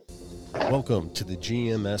Welcome to the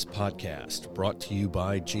GMS Podcast, brought to you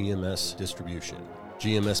by GMS Distribution.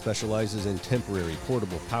 GMS specializes in temporary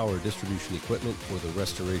portable power distribution equipment for the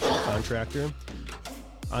restoration contractor.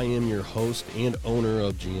 I am your host and owner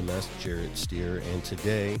of GMS, Jared Steer, and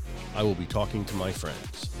today I will be talking to my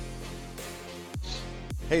friends.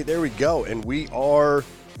 Hey, there we go, and we are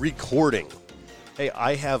recording. Hey,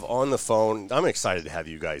 I have on the phone, I'm excited to have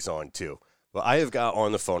you guys on too, but I have got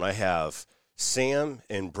on the phone, I have Sam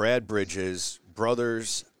and Brad Bridges,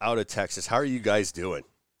 brothers out of Texas. How are you guys doing?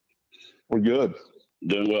 We're good.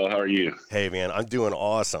 Doing well. How are you? Hey, man, I'm doing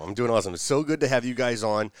awesome. It's so good to have you guys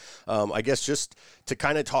on. I guess just to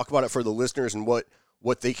kind of talk about it for the listeners and what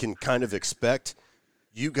they can kind of expect.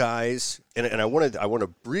 You guys, and I want to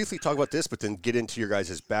briefly talk about this, but then get into your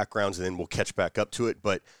guys' backgrounds, and then we'll catch back up to it.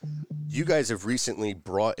 But you guys have recently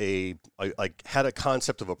brought had a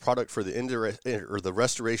concept of a product for the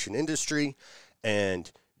restoration industry,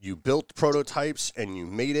 and you built prototypes and you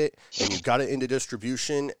made it and you got it into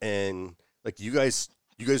distribution, and you guys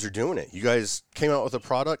are doing it. You guys came out with a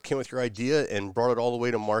product, came with your idea, and brought it all the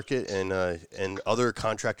way to market, and other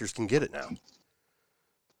contractors can get it now.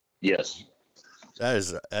 Yes.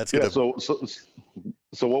 That's yeah. good.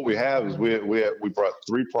 So what we have is we brought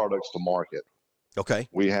three products to market. Okay.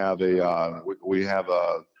 We have an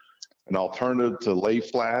alternative to lay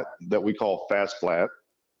flat that we call fast flat.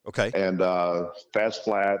 Okay. And fast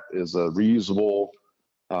flat is a reusable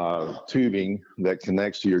tubing that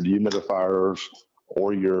connects to your dehumidifiers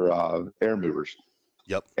or your air movers.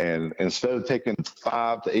 Yep. And instead of taking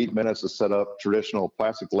 5 to 8 minutes to set up traditional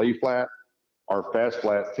plastic lay flat, our fast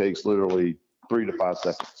flat takes literally 3 to 5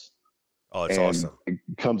 seconds. Oh, it's awesome. It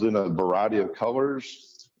comes in a variety of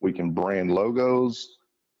colors. We can brand logos.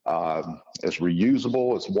 It's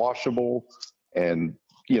reusable. It's washable. And,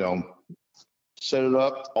 set it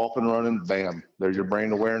up, off and running, bam. There's your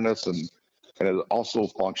brand awareness, and it also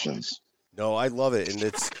functions. No, I love it, and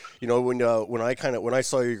it's when I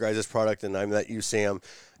saw your guys' product and I met you, Sam.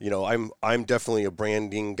 I'm definitely a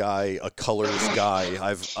branding guy, a colors guy.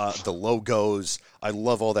 I've the logos. I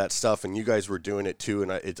love all that stuff, and you guys were doing it too.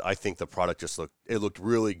 And I think the product looked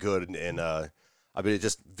really good, and it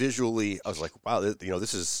just visually, I was like, wow,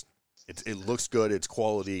 this is it looks good. It's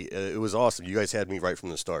quality. It was awesome. You guys had me right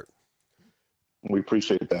from the start. We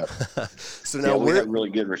appreciate that. So now we had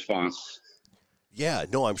really good response. Yeah,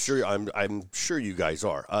 no, I'm sure you guys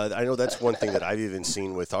are. I know that's one thing that I've even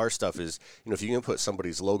seen with our stuff is, if you can put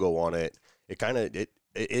somebody's logo on it,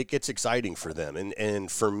 it gets exciting for them.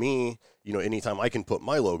 And for me, anytime I can put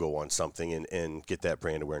my logo on something and get that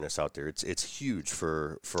brand awareness out there, it's huge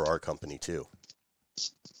for our company too.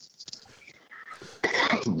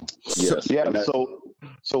 Yes. Yeah. So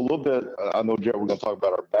a little bit, I know, Jared, we're going to talk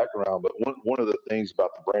about our background, but one of the things about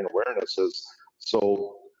the brand awareness is,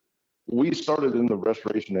 we started in the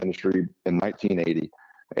restoration industry in 1980,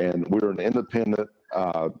 and we were an independent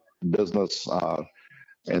business.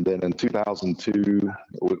 And then in 2002,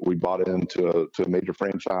 we bought into a major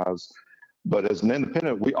franchise. But as an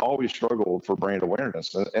independent, we always struggled for brand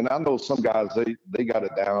awareness. And I know some guys, they got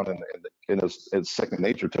it down and it's second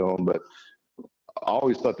nature to them. But I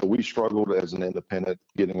always thought that we struggled as an independent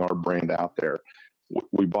getting our brand out there.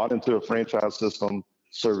 We bought into a franchise system,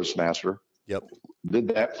 ServiceMaster. Yep. Did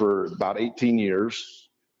that for about 18 years,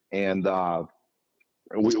 and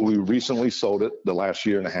we recently sold it the last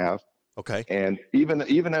year and a half. Okay. And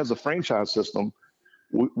even as a franchise system,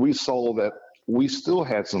 we saw that we still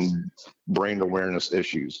had some brand awareness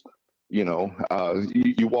issues. You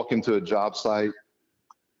walk into a job site,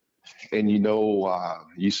 and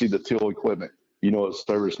you see the teal equipment. It's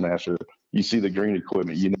ServiceMaster. You see the green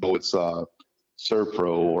equipment. It's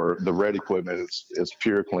Servpro, or the red equipment, it's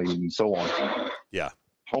Pure Clean, and so on. Yeah.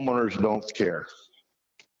 Homeowners don't care,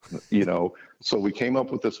 So we came up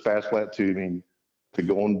with this fast flat tubing to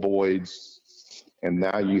go in voids, and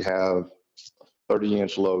now you have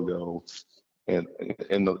 30-inch logo and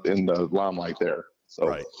in the limelight there. So,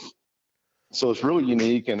 right. So it's really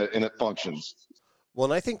unique, and it functions. Well,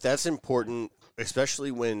 and I think that's important, especially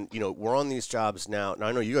when we're on these jobs now. Now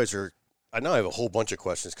I know you guys are. I now have a whole bunch of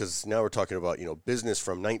questions because now we're talking about, business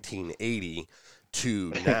from 1980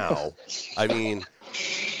 to now. I mean,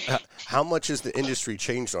 how much has the industry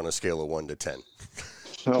changed on a scale of 1 to 10?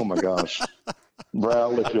 Oh my gosh. Brad,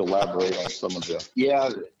 I'll let you elaborate on some of this.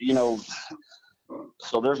 Yeah.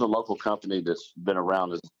 So there's a local company that's been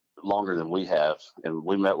around longer than we have. And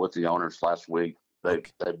we met with the owners last week. They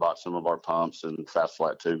bought some of our pumps and fast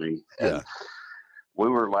flat tubing. And we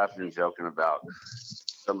were laughing and joking about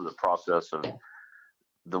some of the process of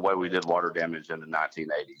the way we did water damage in the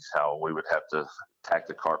 1980s, how we would have to tack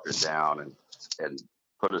the carpet down and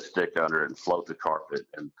put a stick under it and float the carpet.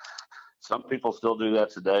 And some people still do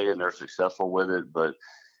that today, and they're successful with it. But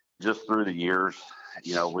just through the years,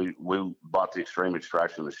 we bought the Extreme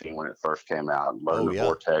Extraction machine when it first came out, and learned the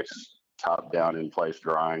Vortex top down in place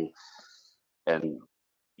drying, and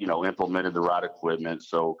implemented the right equipment.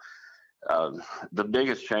 So the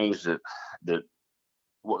biggest change that there's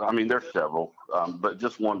several, but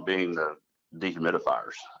just one being the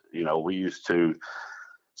dehumidifiers. We used to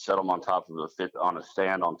set them on a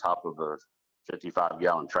stand on top of a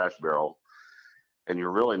 55-gallon trash barrel, and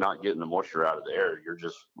you're really not getting the moisture out of the air. You're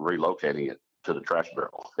just relocating it to the trash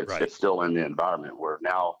barrel. It's still in the environment, where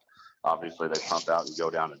now obviously they pump out and go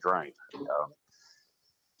down a drain.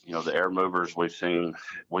 The air movers we've seen,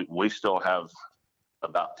 we still have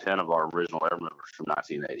about 10 of our original air movers from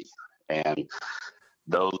 1980. And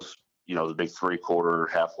those, the big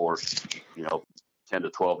 3/4, half horse, 10 to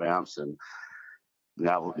 12 amps. And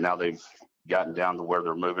now they've gotten down to where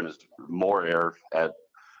they're moving is more air at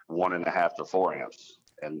 1.5 to 4 amps.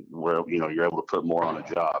 And where, you're able to put more on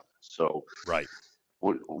a job. So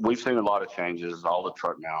we've seen a lot of changes, all the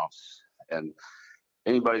truck mounts, and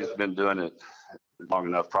anybody that's been doing it long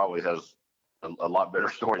enough probably has a lot better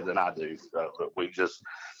story than I do. But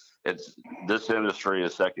this industry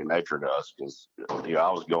is second nature to us, because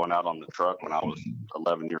I was going out on the truck when I was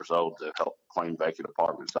 11 years old to help clean vacant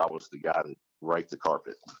apartments. I was the guy that raked the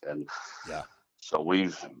carpet, and so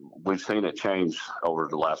we've seen it change over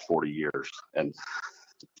the last 40 years, and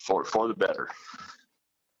for the better.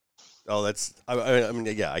 Oh,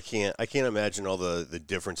 I can't imagine all the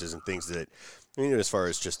differences and things that, as far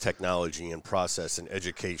as just technology and process and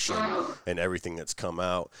education and everything that's come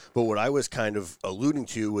out. But what I was kind of alluding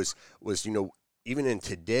to was even in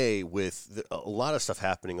today, with a lot of stuff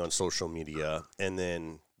happening on social media, and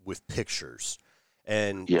then with pictures,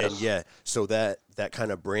 so that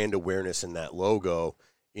kind of brand awareness and that logo,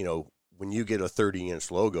 when you get a 30-inch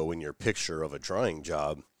logo in your picture of a drying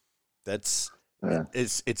job, it's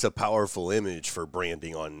a powerful image for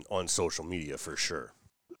branding on social media, for sure.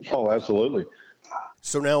 Oh, absolutely.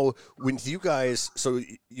 So now, when you guys,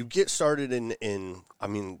 you get started in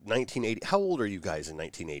 1980. How old are you guys in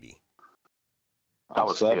 1980? I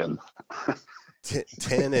was 7.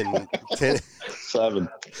 10 and 10. 7.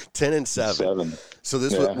 10 and 7. 7. So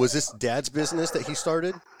this was this Dad's business that he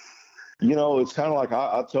started? It's kind of like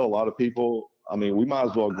I tell a lot of people. We might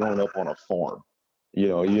as well have grown up on a farm.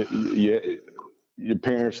 Your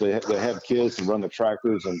parents, they have kids to run the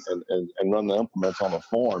tractors and run the implements on the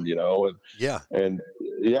farm,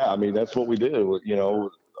 that's what we did.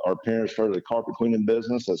 Our parents started a carpet cleaning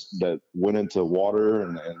business that went into water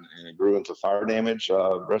and it grew into fire damage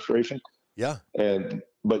restoration. Yeah.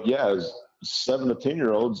 As 7 to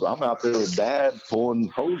 10-year-olds, I'm out there with Dad pulling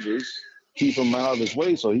hoses, keep him out of his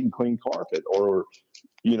way so he can clean carpet. Or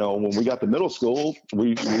when we got to middle school,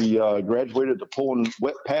 we graduated to pulling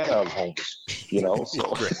wet pad out of homes. So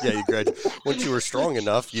you graduated. Once you were strong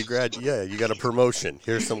enough, you got a promotion.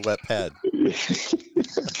 Here's some wet pad. It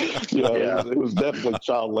was definitely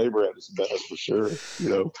child labor at its best, for sure.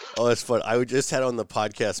 Oh, that's fun. I just had on the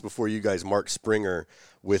podcast before you guys, Mark Springer,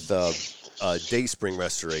 with Dayspring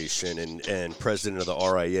Restoration and president of the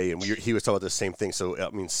RIA, and he was talking about the same thing. So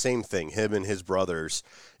same thing. Him and his brothers,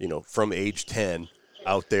 from age 10.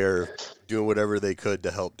 Out there doing whatever they could to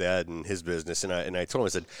help Dad and his business. And I told him, I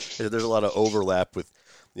said, there's a lot of overlap with,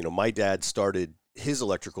 my dad started his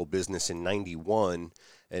electrical business in 91.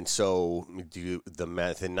 And so do the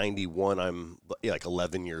math, in 91, I'm like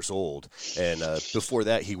 11 years old. And before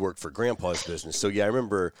that, he worked for Grandpa's business. So I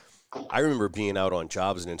remember being out on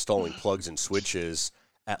jobs and installing plugs and switches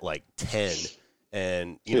at like 10.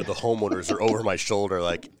 And, the homeowners are over my shoulder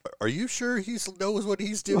like, are you sure he knows what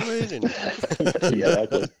he's doing? And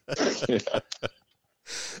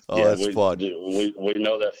that's fun. We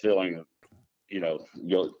know that feeling of,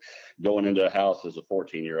 going into a house as a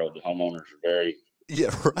 14-year-old. The homeowners are very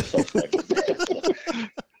suspect.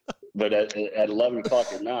 But at 11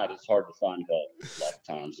 o'clock at night, it's hard to find help a lot of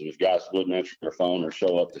times. And if guys wouldn't answer their phone or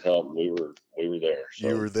show up to help, we were there. So.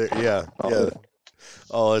 You were there, yeah.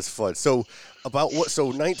 Oh, that's fun. So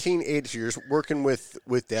 1980 years working with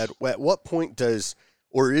Dad. At what point is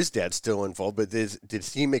Dad still involved? But did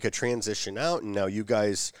he make a transition out? And now you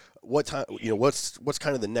guys, what time? What's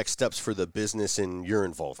kind of the next steps for the business and your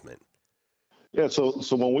involvement? Yeah. So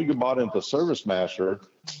when we bought into ServiceMaster,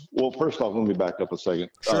 well, first off, let me back up a second.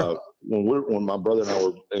 Sure. When my brother and I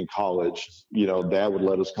were in college, Dad would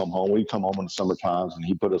let us come home. We'd come home in the summer times, and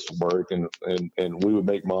he put us to work, and we would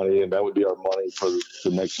make money, and that would be our money for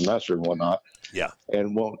the next semester and whatnot. Yeah.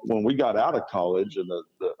 And when we got out of college in the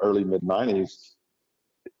early mid-90s,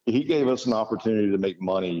 he gave us an opportunity to make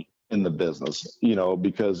money in the business,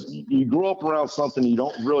 because you grow up around something, you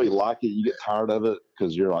don't really like it, you get tired of it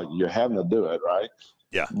because you're having to do it, right?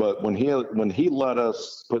 Yeah. But when he let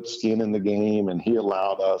us put skin in the game and he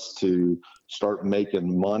allowed us to start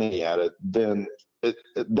making money at it, then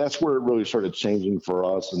that's where it really started changing for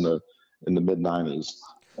us in the mid '90s,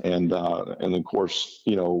 and of course,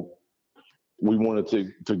 we wanted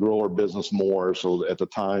to grow our business more. So at the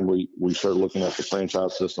time, we started looking at the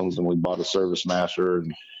franchise systems, and we bought a Service Master,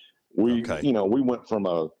 and we went from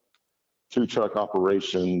a 2-truck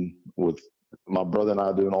operation with my brother and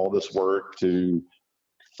I doing all this work to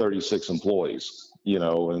 36 employees,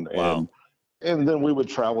 Wow. and then we would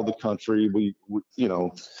travel the country. We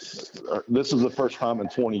this is the first time in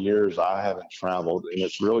 20 years I haven't traveled, and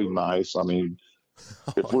it's really nice. I mean,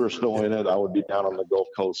 if we were still in it, I would be down on the Gulf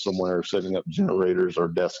Coast somewhere setting up generators or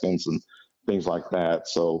deskins and things like that.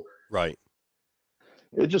 So right.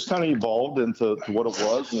 It just kind of evolved into what it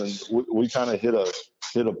was, and we kind of hit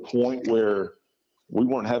a point where we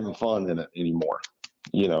weren't having fun in it anymore,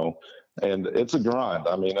 and it's a grind.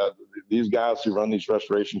 I mean, these guys who run these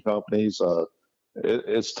restoration companies,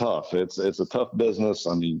 it's tough. It's a tough business.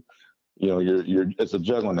 I mean, it's a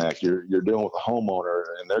juggling act. You're dealing with a homeowner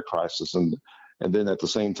and their crisis, and then at the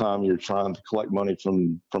same time you're trying to collect money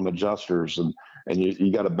from adjusters, and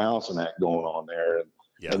you got a balancing act going on there.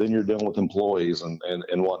 Yeah. And then you're dealing with employees and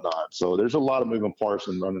whatnot. So there's a lot of moving parts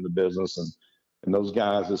in running the business, and those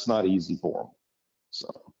guys, it's not easy for them. So.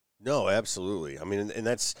 No, absolutely. I mean, and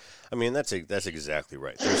that's exactly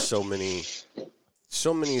right. There's so many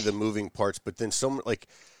of the moving parts, but then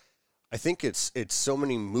I think it's so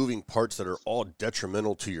many moving parts that are all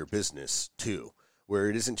detrimental to your business too, where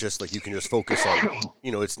it isn't just like you can just focus on,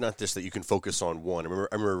 it's not just that you can focus on one. I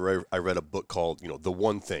remember I read a book called, The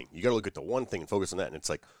One Thing. You got to look at the one thing and focus on that. And it's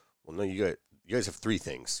like, well, no, you guys have 3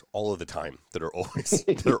 things all of the time that are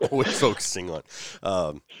always focusing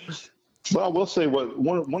on. Well, I will say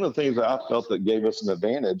one of the things that I felt that gave us an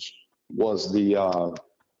advantage was the,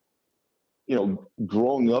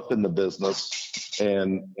 growing up in the business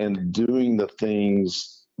and doing the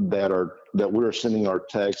things that we're sending our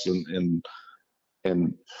techs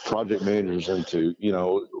and project managers into.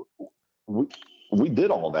 We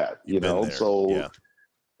did all that, so yeah.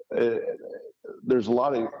 There's a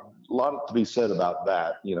lot to be said about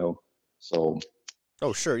that, so.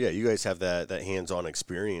 Oh, sure. Yeah. You guys have that hands-on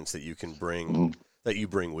experience that you can bring, Mm-hmm. that you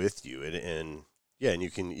bring with you. And you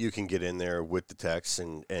can get in there with the techs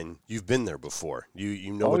and you've been there before.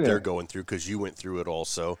 You know what they're going through because you went through it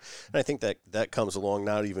also. And I think that comes along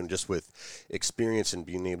not even just with experience and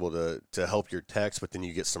being able to help your techs, but then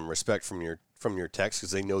you get some respect from your techs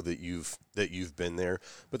because they know that you've been there.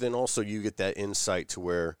 But then also you get that insight to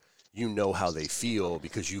where you know how they feel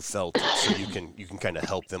because you felt it, so you can kind of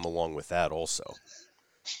help them along with that also.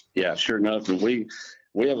 Yeah, sure enough. And we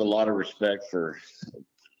have a lot of respect for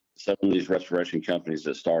some of these restoration companies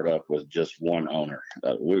that start up with just one owner.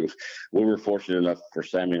 We were fortunate enough for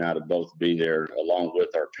Sammy and I to both be there along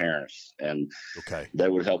with our parents, and they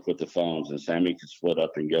would help with the phones, and Sammy could split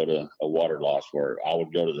up and go to a water loss where I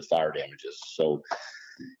would go to the fire damages. So,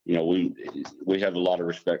 we have a lot of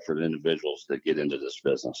respect for the individuals that get into this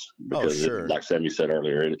business because, like Sammy said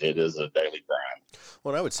earlier, it is a daily grind.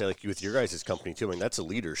 Well, I would say, like with your guys' company too, I mean, that's a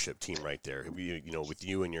leadership team right there. With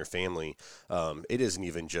you and your family, it isn't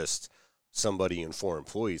even just somebody and 4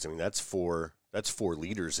 employees. I mean, that's 4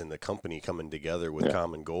 leaders in the company coming together with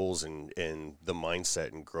common goals and the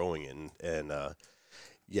mindset and growing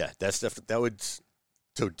that's definitely that would.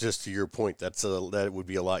 So just to your point, that would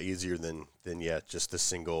be a lot easier than just a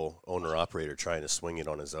single owner operator trying to swing it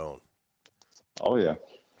on his own. Oh yeah.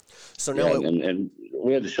 So now, and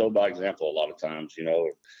we had to show by example a lot of times.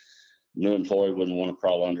 New employee wouldn't want to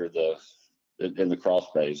crawl under in the crawl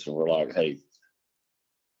space, and we're like, hey,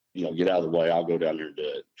 get out of the way. I'll go down there and do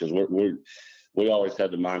it because we always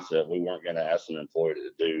had the mindset we weren't going to ask an employee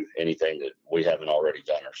to do anything that we haven't already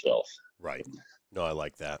done ourselves. Right. No, I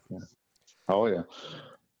like that. Yeah. Oh yeah.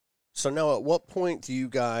 So now, at what point do you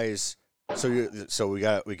guys? So we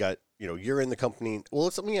got you're in the company. Well,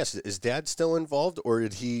 let me ask you: is Dad still involved, or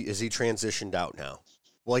is he transitioned out now?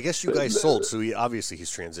 Well, I guess you guys sold, so he's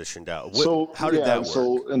transitioned out. How did that work?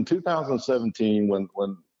 So in 2017,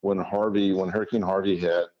 when Hurricane Harvey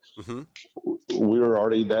hit, we were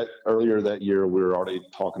already earlier that year. We were already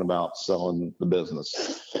talking about selling the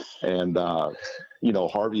business, and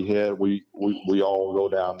Harvey hit. We all go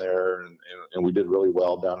down there, and we did really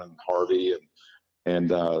well down in Harvey,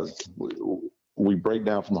 and we break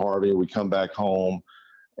down from Harvey. We come back home,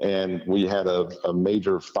 and we had a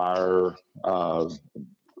major fire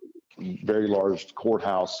very large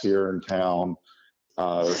courthouse here in town.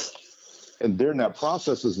 And during that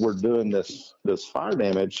process, as we're doing this fire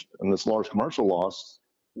damage and this large commercial loss,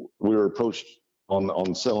 we were approached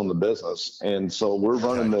on selling the business. And so we're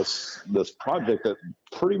running this project that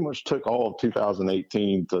pretty much took all of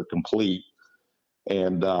 2018 to complete.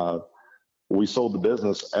 And we sold the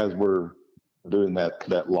business as we're doing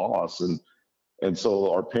that loss. And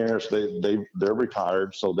so our parents, they're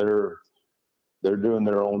retired, so they're doing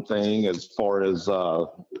their own thing as far as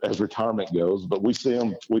retirement goes. But we see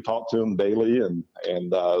them, we talk to them daily,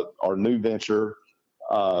 and our new venture.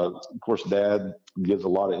 Of course, Dad gives a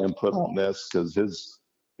lot of input on this because his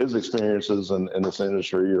experiences in this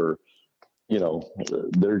industry are,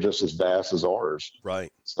 they're just as vast as ours.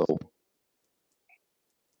 Right. So.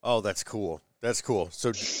 Oh, that's cool. That's cool.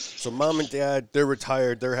 So Mom and Dad, they're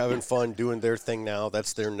retired. They're having fun doing their thing now.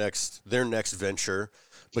 That's their next venture.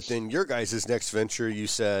 But then your guys' next venture, you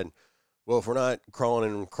said, well, if we're not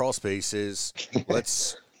crawling in crawl spaces,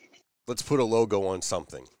 let's put a logo on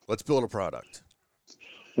something. Let's build a product.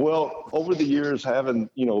 Well, over the years, having,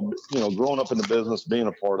 growing up in the business, being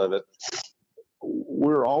a part of it,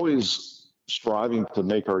 we're always striving to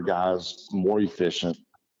make our guys more efficient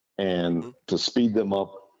and to speed them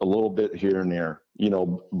up a little bit here and there.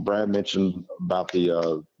 Brad mentioned about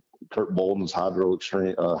the Kurt Bolden's Hydro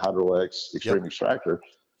X Extreme Extractor.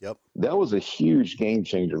 Yep. That was a huge game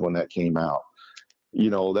changer when that came out.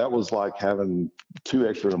 That was like having 2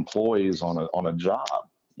 extra employees on a job.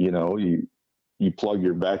 You plug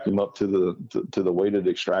your vacuum up to the weighted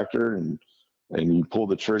extractor and you pull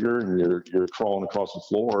the trigger and you're crawling across the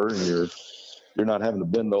floor and you're not having to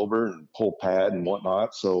bend over and pull pad and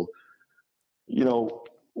whatnot. So,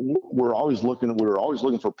 we're always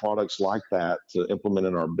looking for products like that to implement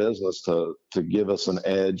in our business to give us an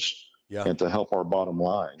edge and to help our bottom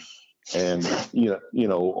line. And,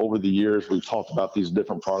 over the years, we've talked about these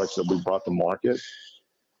different products that we brought to market.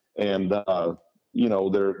 And,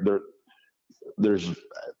 there's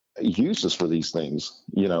uses for these things,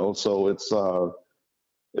 so it's,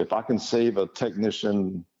 if I can save a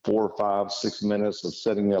technician 4, 5, 6 minutes of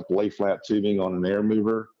setting up lay flat tubing on an air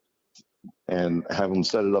mover and have them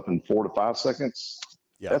set it up in 4 to 5 seconds,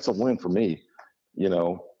 that's a win for me,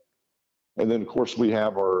 And then, of course, we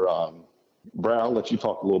have our, Brad, I'll let you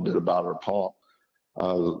talk a little bit about our pump.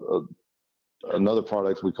 Another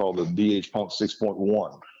product we call the DH Pump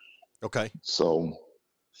 6.1. Okay.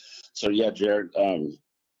 So yeah, Jared,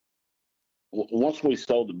 once we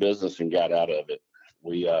sold the business and got out of it,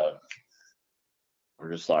 we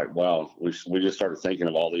were just like, wow, we just started thinking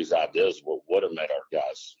of all these ideas what would have made our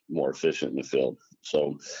guys more efficient in the field.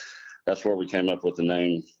 So that's where we came up with the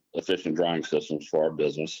name Efficient Drying Systems for our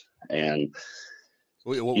business. And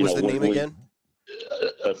what was the name again?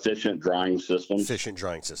 Efficient Drying Systems. Efficient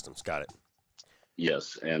Drying Systems. Got it.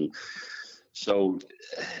 Yes. And so,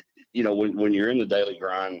 when you're in the daily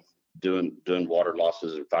grind, doing water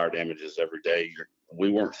losses and fire damages every day, we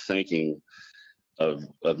weren't thinking of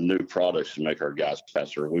new products to make our guys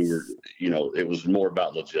faster. We were, it was more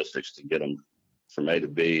about logistics to get them from A to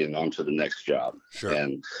B and on to the next job. Sure.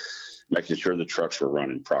 And making sure the trucks were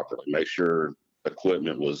running properly, make sure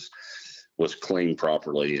equipment was cleaned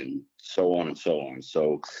properly, and so on and so on.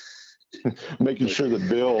 So making sure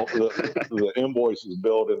the invoice is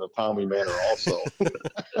billed in a timely manner also.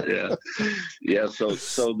 Yeah. So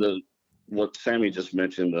what Sammy just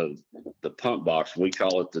mentioned, the pump box, we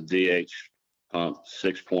call it the DH Pump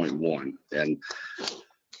 6.1. And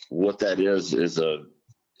what that is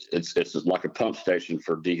it's like a pump station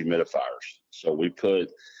for dehumidifiers. So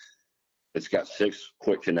it's got 6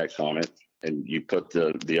 quick connects on it, and you put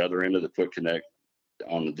the other end of the quick connect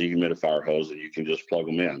on the dehumidifier hose, and you can just plug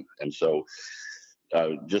them in. And so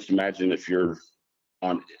just imagine if you're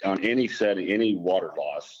on any setting, any water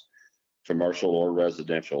loss, commercial or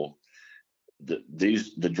residential,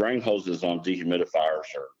 the drain hoses on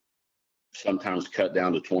dehumidifiers are sometimes cut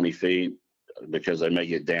down to 20 feet because they may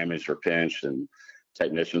get damaged or pinched, and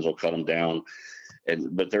technicians will cut them down.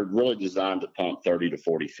 But they're really designed to pump 30 to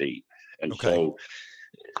 40 feet. And so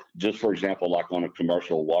just for example, like on a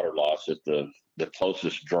commercial water loss, if the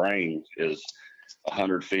closest drain is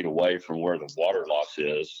 100 feet away from where the water loss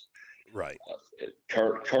is. Right.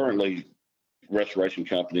 Currently, restoration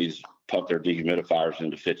companies pump their dehumidifiers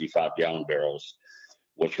into 55-gallon barrels,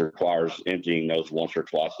 which requires emptying those once or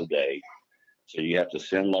twice a day. So you have to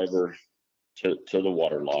send labor to the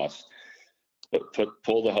water loss, but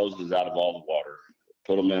pull the hoses out of all the water,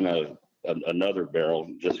 put them in another barrel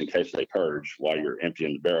just in case they purge while you're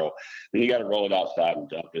emptying the barrel. Then you got to roll it outside and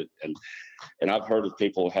dump it. And I've heard of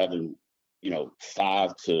people having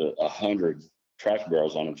 5 to 100 trash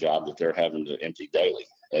barrels on a job that they're having to empty daily.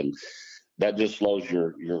 And that just slows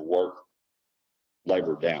your work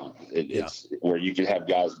labor down. It's where you can have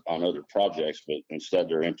guys on other projects, but instead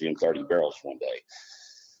they're emptying 30 barrels one day.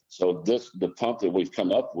 So the pump that we've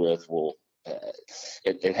come up with will,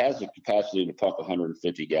 it has the capacity to pump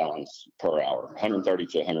 150 gallons per hour, 130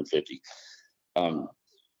 to 150.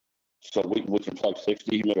 So we can plug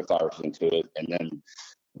 60 humidifiers into it, and then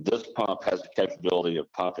this pump has the capability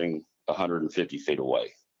of pumping 150 feet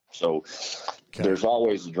away. So there's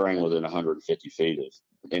always a drain within 150 feet of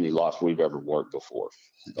any loss we've ever worked before.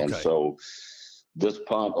 And so this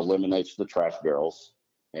pump eliminates the trash barrels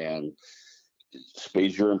and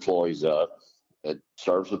speeds your employees up. It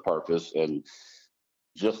serves the purpose. And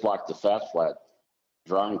just like the fast flat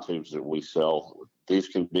drying tubes that we sell, these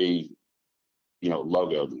can be,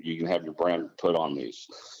 logoed. You can have your brand put on these.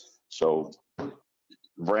 So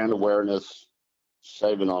brand awareness,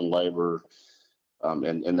 saving on labor,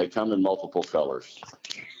 and they come in multiple colors.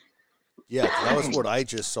 Yeah, that was what I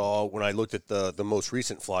just saw when I looked at the most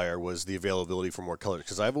recent flyer, was the availability for more colors,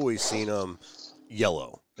 because I've always seen them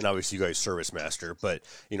yellow, and obviously you guys Service Master, but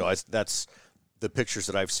that's the pictures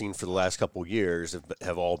that I've seen for the last couple of years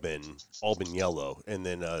have all been yellow. And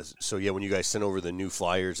then when you guys sent over the new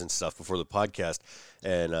flyers and stuff before the podcast,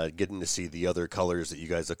 and getting to see the other colors that you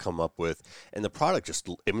guys have come up with, and the product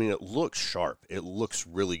it looks sharp. It looks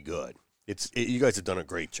really good. You guys have done a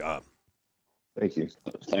great job. Thank you.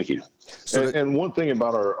 Thank you. So and one thing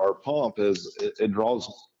about our pump is it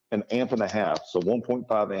draws an amp and a half, so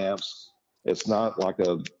 1.5 amps. It's not like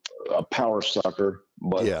a power sucker,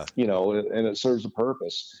 but and it serves a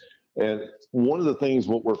purpose. And one of the things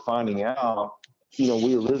what we're finding out,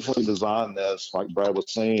 we originally designed this, like Brad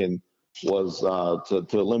was saying, was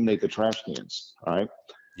to eliminate the trash cans, right?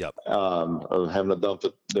 Yep. Of having to dump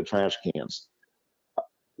the trash cans.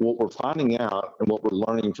 What we're finding out and what we're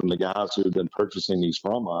learning from the guys who have been purchasing these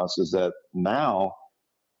from us is that now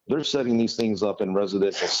they're setting these things up in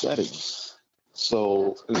residential settings.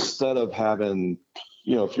 So instead of having,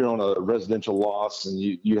 if you're on a residential loss and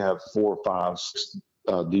you have 4 or 5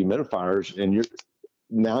 dehumidifiers, and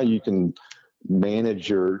now you can manage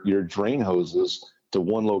your drain hoses to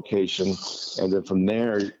one location, and then from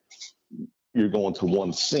there you're going to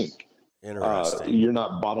one sink. Interesting. You're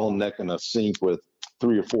not bottlenecking a sink with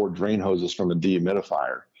 3 or 4 drain hoses from a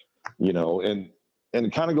dehumidifier, and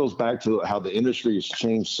it kind of goes back to how the industry has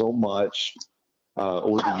changed so much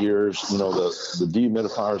over the years. The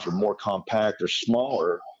dehumidifiers are more compact, they're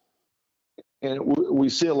smaller, and we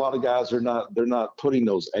see a lot of guys they're not putting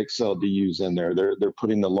those XL DUs in there. They're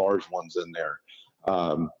putting the large ones in there.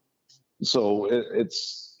 So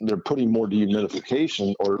they're putting more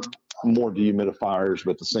dehumidification or more dehumidifiers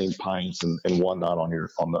with the same pints and whatnot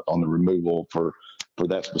on the removal for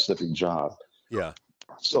that specific job. Yeah.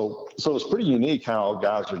 So it's pretty unique how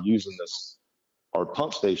guys are using our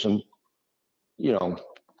pump station, and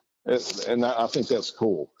I think that's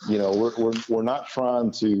cool. We're not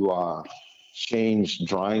trying to change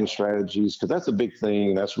drying strategies, because that's a big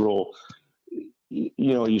thing. That's real.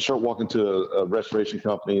 You start walking to a restoration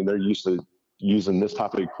company and they're used to using this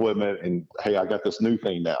type of equipment, and hey, I got this new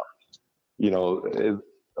thing now.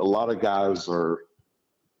 A lot of guys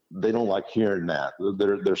they don't like hearing that.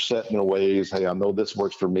 They're set in their ways. Hey, I know this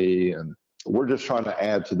works for me, and we're just trying to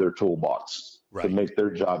add to their toolbox to make their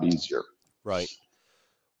job easier. Right.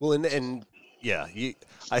 Well, and yeah,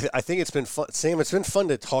 I think it's been fun, Sam. It's been fun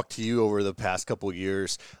to talk to you over the past couple of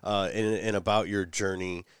years, and about your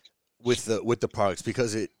journey with the products,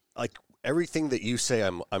 because everything that you say,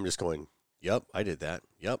 I'm just going, yep, I did that.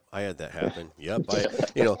 Yep, I had that happen. Yep,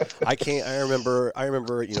 I remember,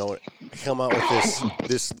 come out with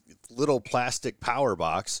this little plastic power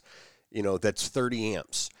box, that's 30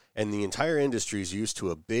 amps, and the entire industry is used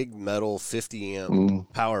to a big metal 50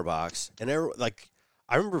 amp power box, and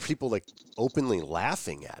I remember people openly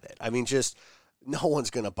laughing at it. I mean, just no one's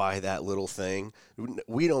going to buy that little thing.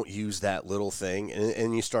 We don't use that little thing,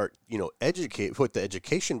 and you start put the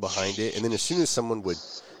education behind it, and then as soon as someone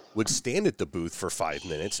would stand at the booth for 5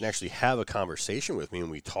 minutes and actually have a conversation with me,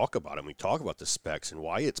 and we talk about it, and we talk about the specs and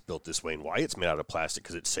why it's built this way and why it's made out of plastic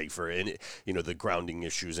because it's safer, and the grounding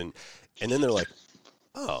issues, and then they're like,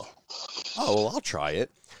 oh well, I'll try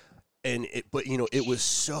it. But it was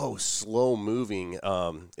so slow moving.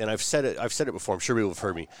 And I've said it before. I'm sure people have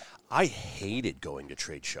heard me. I hated going to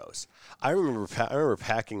trade shows. I remember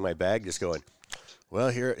packing my bag, just going, well,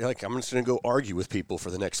 here, I'm just going to go argue with people for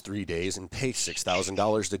the next 3 days and pay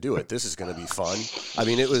 $6,000 to do it. This is going to be fun. I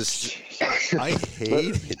mean, I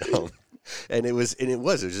hated them. And it was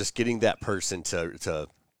just getting that person to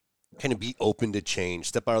kind of be open to change,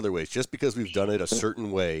 step out of their ways. Just because we've done it a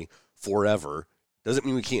certain way forever doesn't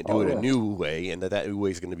mean we can't do it a new way, and that new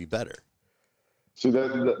way is going to be better. See,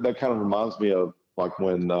 that kind of reminds me of like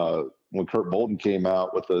when Kurt Bolton came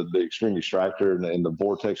out with the Extreme Extractor and the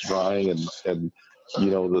Vortex drying and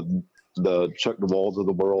the Chuck DeWalds of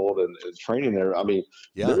the world and training there. I mean,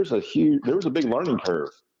 there was a big learning curve,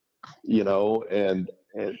 and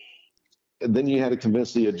then you had to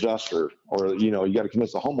convince the adjuster, or you got to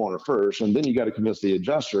convince the homeowner first, and then you got to convince the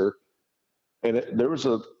adjuster. And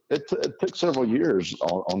it took several years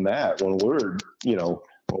on that when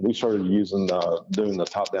when we started doing the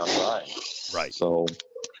top down drying. Right. So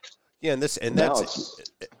yeah, that's I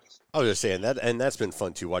was just saying that's been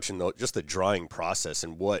fun too, watching just the drying process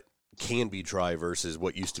and what can be dry versus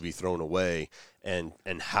what used to be thrown away, and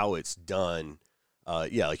how it's done.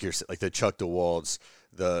 Like the Chuck DeWalds,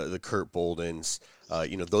 the Kurt Boldens,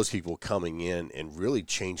 those people coming in and really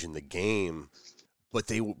changing the game, but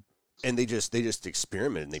they just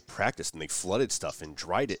experimented and they practiced and they flooded stuff and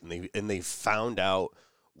dried it and they found out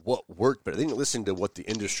what worked, but they didn't listen to what the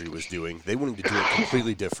industry was doing. They wanted to do it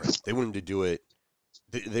completely different. They wanted to do it.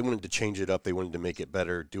 They wanted to change it up. They wanted to make it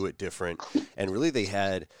better, do it different. And really they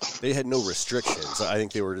had no restrictions. I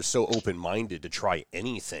think they were just so open-minded to try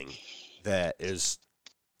anything that it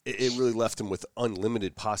really left them with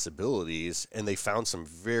unlimited possibilities. And they found some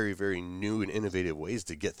very, very new and innovative ways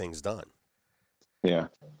to get things done. Yeah.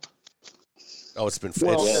 Oh, it's been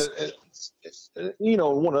fun. Well,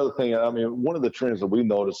 one other thing, one of the trends that we've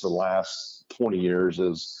noticed the last 20 years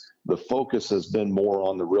is the focus has been more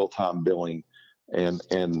on the real-time billing and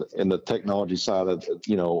the technology side of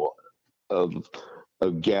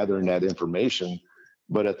gathering that information.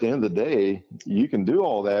 But at the end of the day, you can do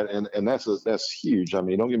all that, and that's huge. I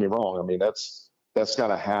mean, don't get me wrong. I mean, that's got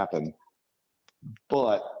to happen.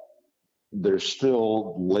 But there's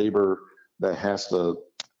still labor that has to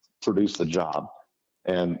produce the job,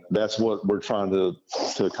 and that's what we're trying to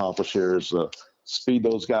accomplish here is speed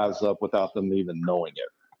those guys up without them even knowing it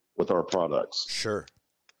with our products. Sure.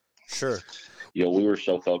 We were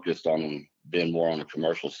so focused on being more on a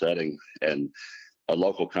commercial setting, and a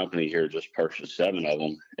local company here just purchased 7 of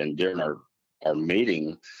them. And during our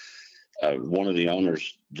meeting, one of the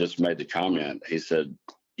owners just made the comment. He said,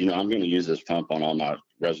 I'm going to use this pump on all my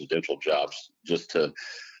residential jobs just to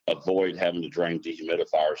avoid having to drain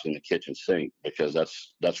dehumidifiers in the kitchen sink, because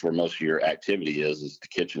that's where most of your activity is the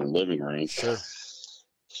kitchen and living room. Sure.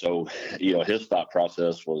 So, his thought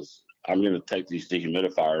process was, I'm going to take these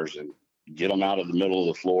dehumidifiers and get them out of the middle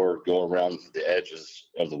of the floor, go around the edges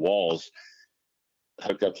of the walls,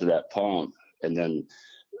 hook up to that pump. And then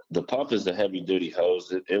the pump is a heavy duty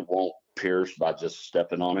hose. It won't pierce by just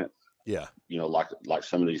stepping on it. Yeah. Like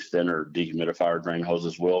some of these thinner dehumidifier drain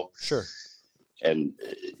hoses will. Sure. And,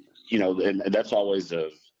 and that's always a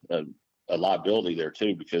liability there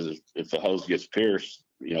too, because if the hose gets pierced,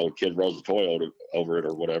 a kid rolls a toy over it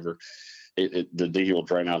or whatever, the dehu will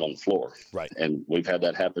drain out on the floor. Right. And we've had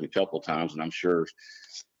that happen a couple of times, and I'm sure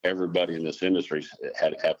everybody in this industry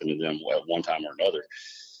had it happen to them at one time or another.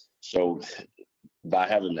 So by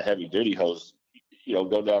having the heavy duty hose,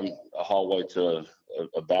 go down a hallway to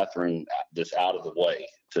a bathroom that's out of the way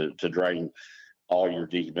to drain all your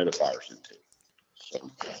dehumidifiers into. So,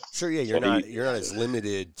 sure. Yeah. You're not as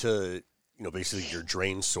limited to, basically your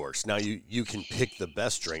drain source. Now you can pick the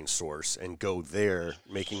best drain source and go there,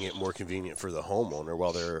 making it more convenient for the homeowner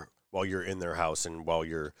while you're in their house and while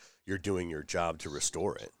you're doing your job to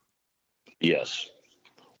restore it. Yes.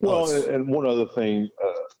 Well, and one other thing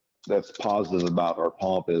that's positive about our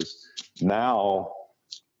pump is now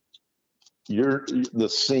the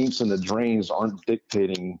sinks and the drains aren't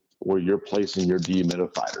dictating where you're placing your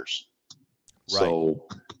dehumidifiers. Right. So,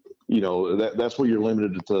 that's where you're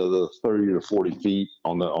limited to the 30 to 40 feet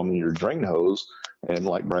on your drain hose. And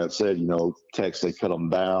like Brad said, techs, they cut them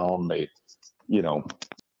down. Yeah,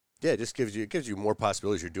 it just gives you more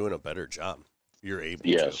possibilities. You're doing a better job. You're able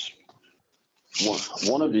yes. to.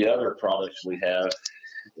 One of the other products we have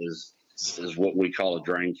is what we call a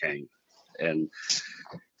drain cane. And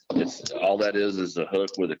it's all that is a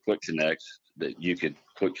hook with a quick connect that you could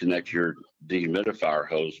quick connect your dehumidifier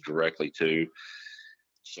hose directly to.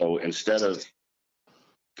 So instead of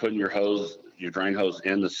putting your drain hose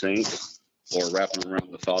in the sink or wrapping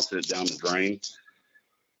around the faucet down the drain,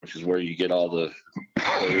 which is where you get all the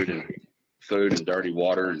food and dirty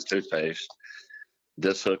water and toothpaste,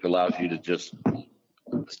 this hook allows you to just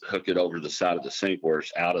hook it over the side of the sink where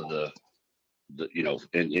it's out of the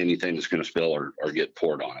anything that's going to spill or get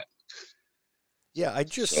poured on it. Yeah, I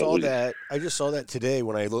just saw that today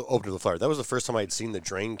when I opened the flyer. That was the first time I'd seen the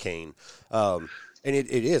drain cane. And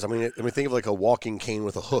it is. I mean, think of like a walking cane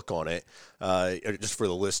with a hook on it, just for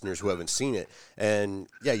the listeners who haven't seen it. And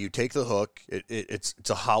yeah, you take the hook. It's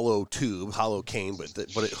a hollow tube, hollow cane, but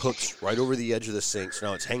it hooks right over the edge of the sink. So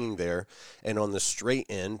now it's hanging there, and on the straight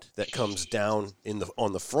end that comes down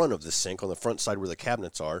on the front of the sink, on the front side where the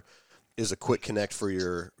cabinets are, is a quick connect for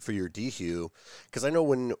your dehue. Because I know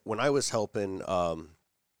when I was helping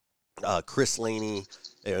Chris Laney,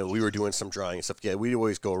 and we were doing some drying and stuff. Yeah, we'd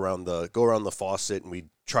always go around the faucet and we'd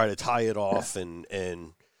try to tie it off, and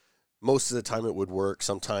most of the time it would work.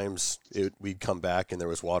 Sometimes we'd come back and there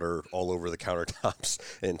was water all over the countertops,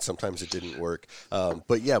 and sometimes it didn't work. But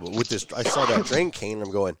with this, I saw that drain cane and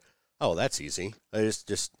I'm going, oh, that's easy. It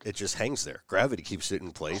just hangs there. Gravity keeps it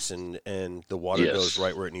in place, and the water goes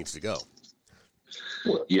right where it needs to go.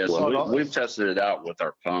 Yes, we've tested it out with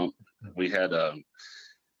our pump. We had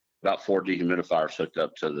about 4 dehumidifiers hooked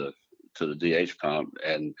up to the DH pump,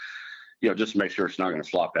 and just to make sure it's not going to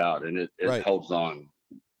flop out, and it holds on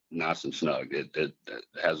nice and snug. It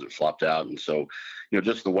hasn't flopped out, and so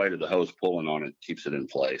just the weight of the hose pulling on it keeps it in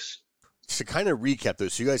place. To kind of recap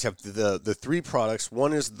those, so you guys have the 3 products.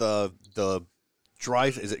 One is the dry.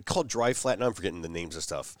 Is it called Dry Flat? Now I'm forgetting the names of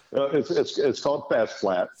stuff. It's called Fast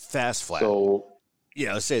Flat. Fast Flat. So.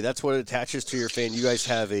 Yeah, let's say that's what it attaches to your fan. You guys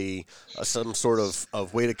have some sort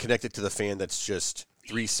of way to connect it to the fan that's just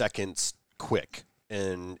 3 seconds quick,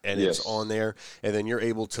 and it's on there, and then you're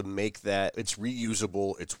able to make that. It's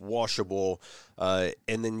reusable, it's washable, and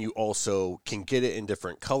then you also can get it in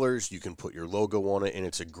different colors. You can put your logo on it, and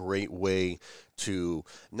it's a great way to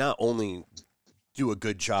not only do a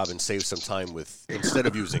good job and save some time with, instead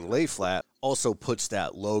of using lay flat, also puts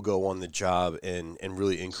that logo on the job and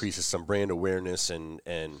really increases some brand awareness, and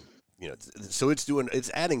so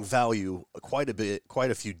it's adding value quite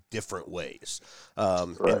a few different ways.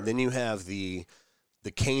 And then you have the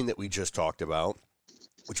cane that we just talked about,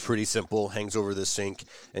 which is pretty simple, hangs over the sink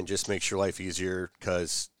and just makes your life easier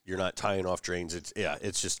because you're not tying off drains.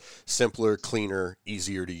 It's just simpler, cleaner,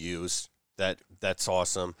 easier to use. That's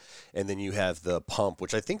awesome. And then you have the pump,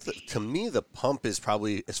 which I think to me the pump is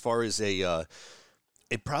probably, as far as it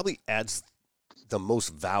probably adds the most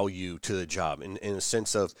value to the job in a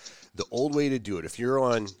sense of the old way to do it. If you're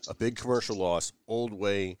on a big commercial loss, old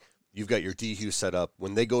way, you've got your dehue set up.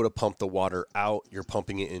 When they go to pump the water out, you're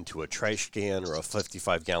pumping it into a trash can or a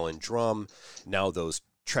 55-gallon drum. Now those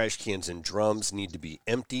trash cans and drums need to be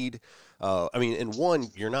emptied.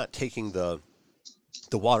 You're not taking the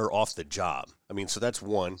water off the job. So that's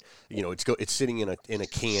one. It's sitting in a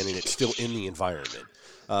can and it's still in the environment.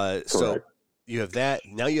 So you have that.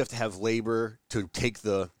 Now you have to have labor to take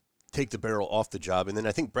the barrel off the job. And then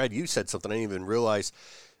I think, Brad, you said something I didn't even realize.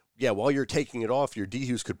 Yeah, while you're taking it off, your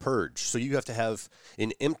dehues could purge. So you have to have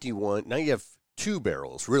an empty one. Now you have 2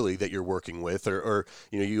 barrels really that you're working with, or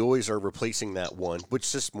you always are replacing that one, which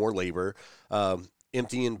is just more labor.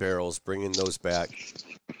 Emptying barrels, bringing those back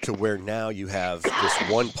to where now you have this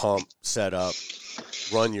one pump set up,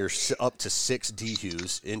 run your up to 6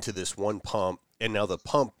 dehues into this one pump, and now the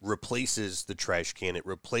pump replaces the trash can, it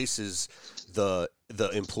replaces the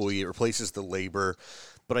employee, it replaces the labor.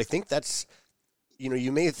 But I think that's,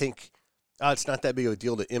 you may think, it's not that big of a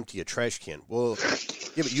deal to empty a trash can. Well,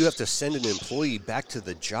 yeah, but you have to send an employee back to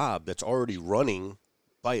the job that's already running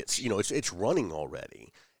by it's running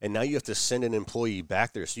already. And now you have to send an employee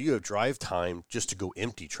back there. So you have drive time just to go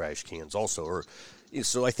empty trash cans also.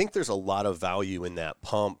 So I think there's a lot of value in that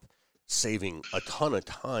pump, saving a ton of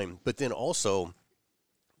time. But then also,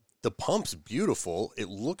 the pump's beautiful. It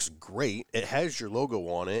looks great. It has your logo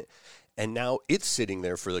on it. And now it's sitting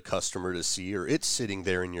there for the customer to see, or it's sitting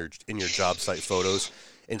there in your job site photos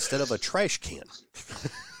instead of a trash can.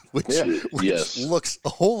 which looks a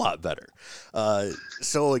whole lot better.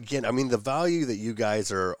 So again, the value that you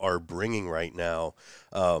guys are bringing right now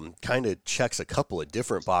kind of checks a couple of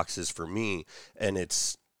different boxes for me, and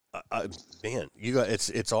it's you guys,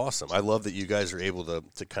 it's awesome. I love that you guys are able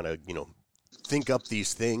to kind of think up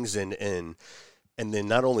these things and then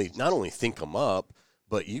not only think them up,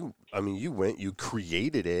 but you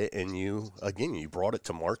created it, and you brought it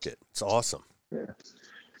to market. It's awesome. Yeah.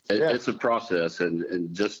 It's a process,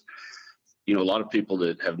 and just a lot of people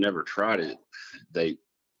that have never tried it, they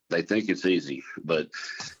think it's easy, but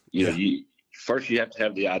you first you have to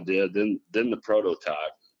have the idea, then the prototype,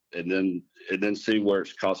 and then see where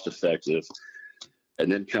it's cost effective,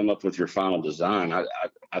 and then come up with your final design.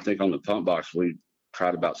 I think on the pump box we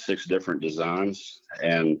tried about 6 different designs,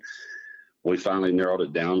 and we finally narrowed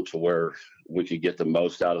it down to where we could get the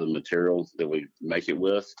most out of the material that we make it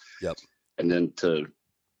with. Yep. And then to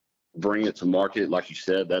bring it to market, like you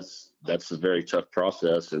said, that's a very tough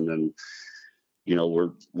process. And then you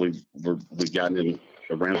know, we've gotten in.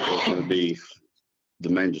 Aramco is going to be the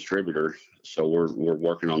main distributor, so we're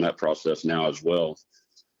working on that process now as well.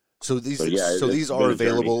 So these are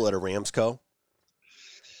available at Aramco.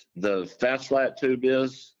 The fast flat tube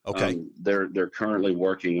is okay. They're currently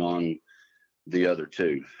working on the other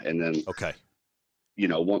two, and then okay. You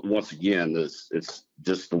know, once again, it's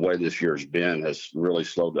just the way this year's been has really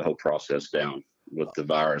slowed the whole process down with the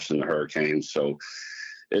virus and the hurricanes. So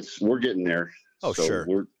we're getting there. Oh, so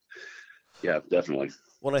sure. Yeah, definitely.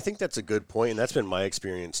 Well, I think that's a good point, and that's been my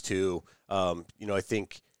experience too. You know, I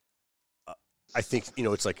think, you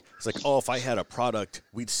know, it's like, oh, if I had a product,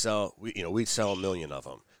 we'd sell 1 million of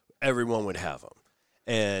them. Everyone would have them.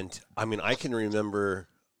 And I mean, I can remember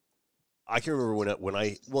when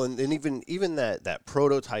I and even that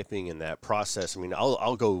prototyping and that process. I mean,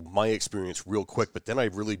 I'll go my experience real quick, but then I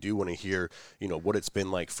really do want to hear, you know, what it's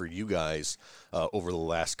been like for you guys over the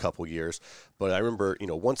last couple years. But I remember, you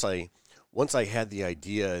know, once I had the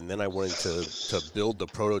idea, and then I wanted to build the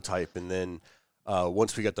prototype, and then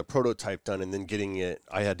once we got the prototype done, and then getting it,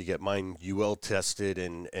 I had to get mine UL tested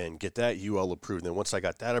and get that UL approved. And then once I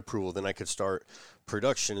got that approval, then I could start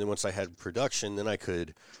production. And once I had production, then I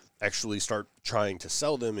could actually start trying to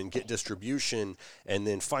sell them and get distribution. And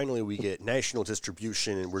then finally we get national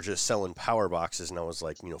distribution, and we're just selling power boxes. And I was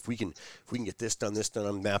like, you know, if we can get this done,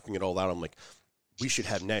 I'm mapping it all out. I'm like, we should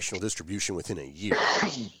have national distribution within a year.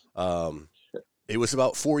 It was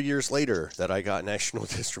about 4 years later that I got national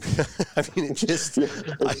distribution. I mean, it's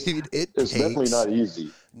definitely not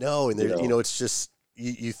easy. No, and you know, it's just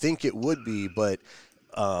you think it would be, but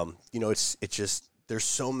you know, it's just there's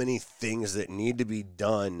so many things that need to be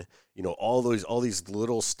done. You know, all these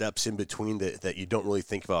little steps in between that you don't really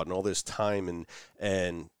think about, and all this time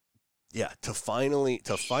and yeah, to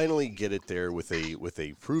finally get it there with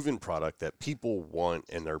a proven product that people want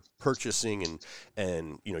and they're purchasing,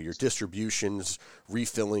 and you know, your distributions,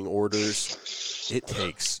 refilling orders, it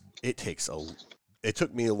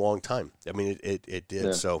took me a long time. I mean, it did.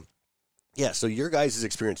 Yeah. So yeah, so your guys'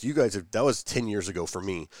 experience, that was 10 years ago for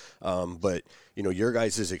me. But you know, your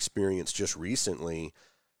guys' experience just recently,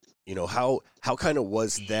 you know, how kind of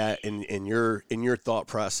was that in your thought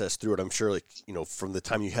process through it? I'm sure, like, you know, from the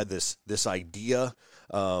time you had this idea,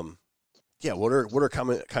 yeah, what are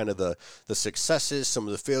kind of the successes, some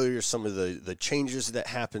of the failures, some of the changes that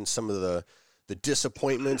happened, some of the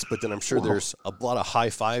disappointments, but then I'm sure there's a lot of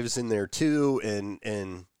high fives in there too,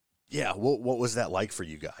 and yeah, what was that like for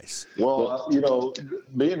you guys? Well, you know,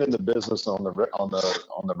 being in the business on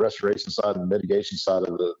the restoration side and the mitigation side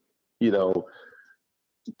of it, you know,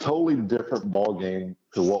 totally different ball game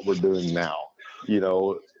to what we're doing now. You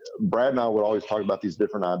know, Brad and I would always talk about these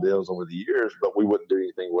different ideas over the years, but we wouldn't do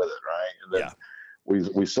anything with it, right? And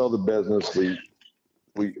then we sell the business,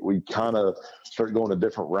 we kind of start going a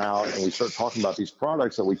different route, and we start talking about these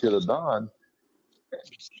products that we could have done.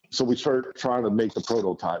 So we start trying to make the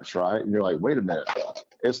prototypes, right? And you're like, wait a minute,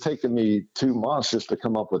 it's taken me 2 months just to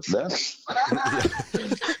come up with this.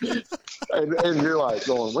 and you're like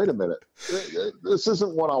going, wait a minute, this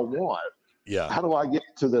isn't what I want. Yeah. How do I get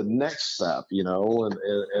to the next step, you know?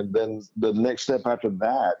 And then the next step after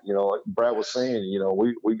that, you know, like Brad was saying, you know,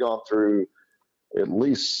 we gone through at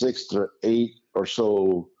least 6 to 8 or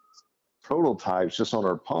so prototypes just on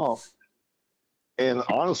our pump. And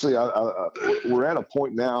honestly, we're at a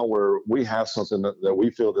point now where we have something that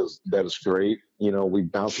we feel that is great. You know, we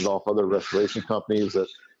bounce it off other restoration companies, that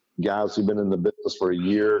guys who've been in the business for a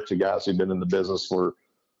year to guys who've been in the business for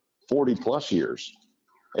 40 plus years.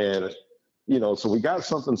 And, you know, so we got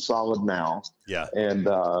something solid now. Yeah. And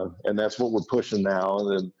that's what we're pushing now.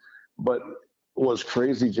 But what's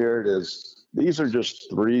crazy, Jared, is these are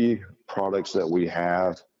just 3 products that we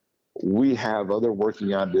have. We have other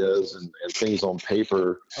working ideas and things on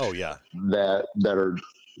paper. Oh yeah. That are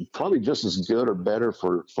probably just as good or better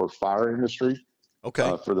for fire industry.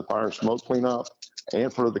 Okay. For the fire and smoke cleanup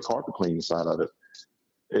and for the carpet cleaning side of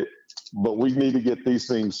it. But we need to get these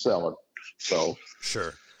things selling. So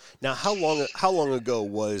sure. Now, how long ago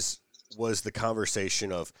was the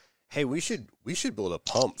conversation of, hey, we should build a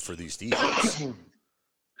pump for these defects?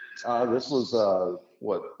 This was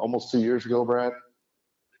almost 2 years ago, Brad.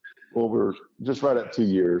 Well, we're just right at 2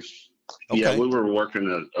 years. Okay. Yeah, we were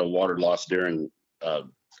working a water loss during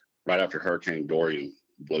right after Hurricane Dorian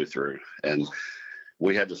blew through, and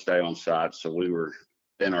we had to stay on site. So we were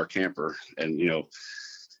in our camper, and you know,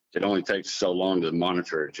 it only takes so long to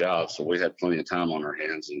monitor a job. So we had plenty of time on our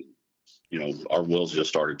hands, and you know, our wheels just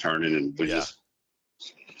started turning, and we just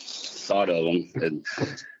thought of them.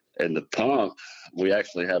 And the pump, we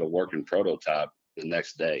actually had a working prototype the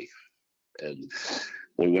next day, and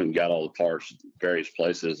we went and got all the parts various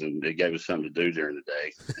places, and it gave us something to do during the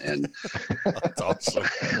day. And That's awesome.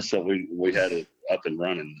 so we had it up and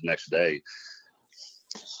running the next day.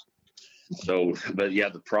 So, but yeah,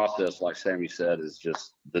 the process, like Sammy said, is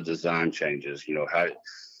just the design changes. You know,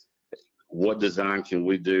 what design can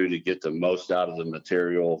we do to get the most out of the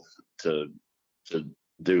material to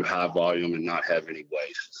do high volume and not have any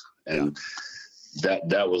waste? And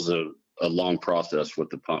that was a long process with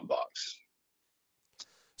the pump box.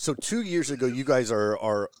 So 2 years ago, you guys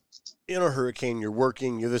are in a hurricane. You're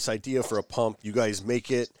working. You have this idea for a pump. You guys make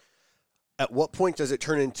it. At what point does it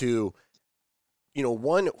turn into, you know,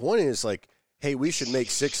 one is like, hey, we should make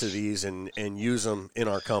 6 of these and use them in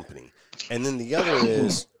our company, and then the other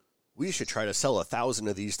is we should try to sell 1,000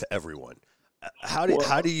 of these to everyone. How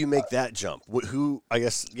do you make that jump? Who, I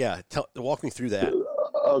guess, walk me through that.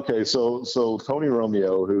 Okay, so Tony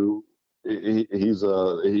Romeo, who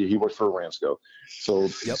he works for Aramco.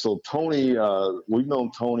 So Tony, we've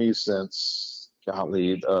known Tony since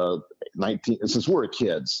since we're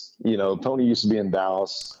kids. You know, Tony used to be in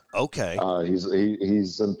Dallas. Okay.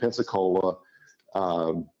 He's in Pensacola.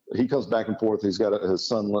 He comes back and forth. He's got his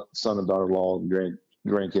son and daughter-in-law and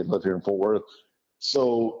grandkid live here in Fort Worth.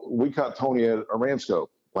 So we caught Tony at Aramco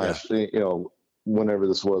last, whenever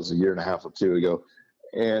this was, a year and a half or 2 ago.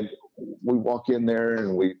 And we walk in there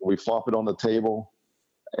and we flop it on the table,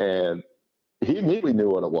 and he immediately knew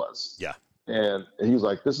what it was. Yeah. And he was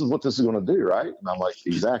like, "This is what this is going to do, right?" And I'm like,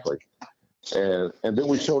 "Exactly." And then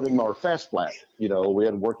we showed him our fast flat. You know, we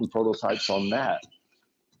had working prototypes on that.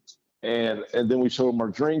 And then we showed him our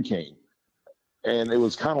drain cane. And it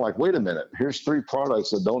was kind of like, wait a minute, here's 3 products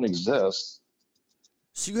that don't exist.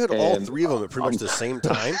 So you had all 3 of them at pretty much the same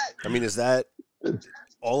time? I mean, is that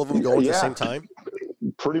all of them going at the same time?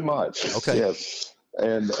 Pretty much. Okay. Yes.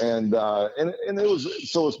 And it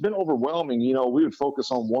was, so it's been overwhelming. You know, we would focus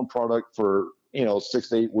on one product for, 6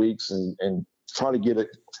 to 8 weeks and try to get it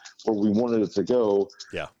where we wanted it to go.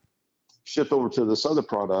 Yeah. Shift over to this other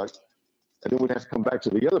product, and then we'd have to come back to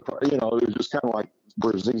the other product. It was just kind of like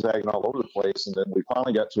we're zigzagging all over the place. And then we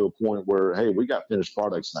finally got to a point where, hey, we got finished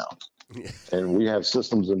products now. And we have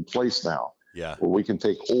systems in place now. Yeah. Where we can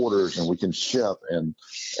take orders and we can ship and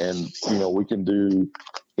we can do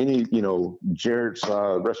any, Jarrett's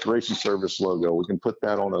restoration service logo. We can put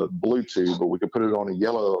that on a blue tube, or we can put it on a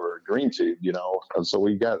yellow or a green tube, And so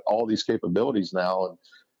we got all these capabilities now,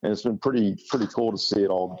 and it's been pretty cool to see it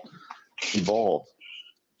all evolve.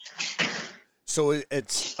 So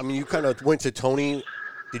you kind of went to Tony.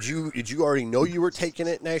 Did you already know you were taking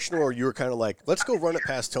it national, or you were kind of like, let's go run it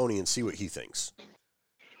past Tony and see what he thinks?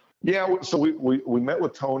 Yeah, so we met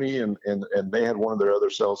with Tony, and they had one of their other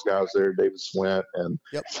sales guys there, David Swint, and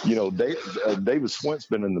David Swint's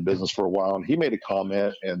been in the business for a while, and he made a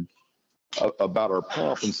comment about our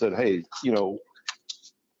pump and said, hey,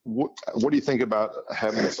 what do you think about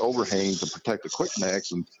having this overhang to protect the quick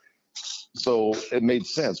necks? And so it made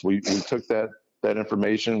sense. We took that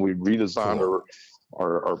information, we redesigned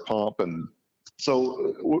our pump, and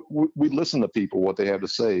so we listen to people, what they have to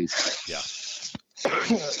say. Yeah.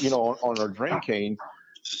 On our drain cane,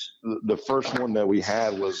 the first one that we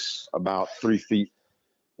had was about 3 feet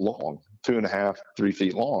long, 2.5, 3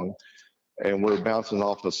 feet long. And we're bouncing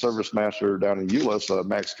off the service master down in Euless,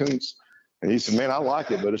 Max Kuntz. And he said, man, I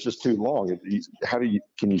like it, but it's just too long.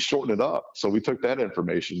 Can you shorten it up? So we took that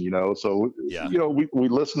information, so, we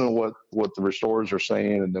listen to what the restorers are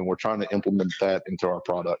saying, and then we're trying to implement that into our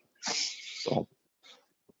product. So.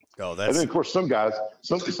 Oh, and then of course some guys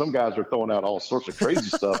are throwing out all sorts of crazy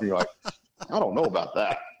stuff, and you're like, I don't know about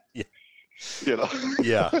that. Yeah.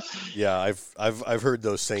 Yeah. I've heard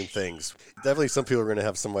those same things. Definitely, some people are going to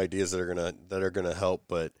have some ideas that are gonna help,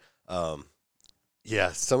 but some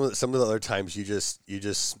of the other times you just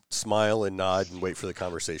smile and nod and wait for the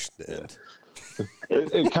conversation to end.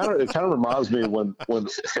 It kind of reminds me when when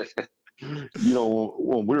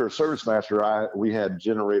we were a service master, we had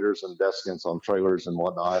generators and deskins on trailers and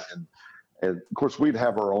whatnot. And of course we'd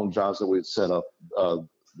have our own jobs that we'd set up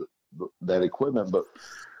that equipment, but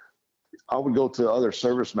I would go to other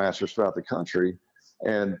service masters throughout the country,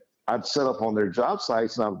 and I'd set up on their job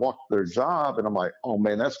sites, and I'd walk their job, and I'm like, oh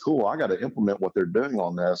man, that's cool. I got to implement what they're doing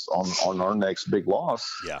on this, on our next big loss.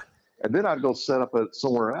 Yeah. And then I'd go set up it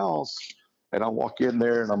somewhere else, and I walk in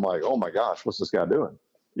there and I'm like, oh my gosh, what's this guy doing?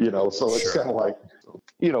 So it's kind of like,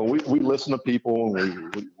 we listen to people,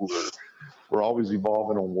 and we're always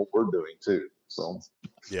evolving on what we're doing too. So,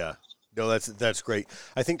 yeah, no, that's great.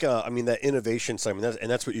 I think, that innovation, Simon,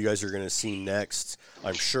 that's what you guys are going to see next,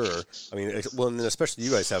 I'm sure. And especially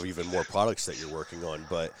you guys have even more products that you're working on,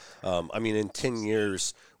 but, in 10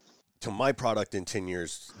 years, to my product in 10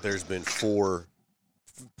 years, there's been 4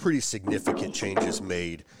 pretty significant changes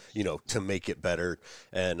made, to make it better.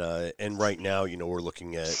 And right now, we're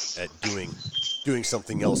looking at doing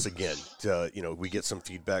something else again. We get some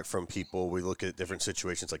feedback from people. We look at different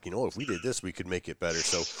situations like, if we did this, we could make it better.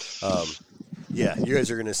 So, yeah, you guys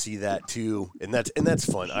are going to see that too. And that's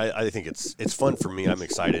fun. I think it's fun for me. I'm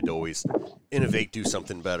excited to always innovate, do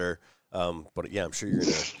something better. But yeah, I'm sure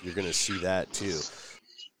you're going to see that too.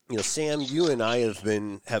 Sam, you and I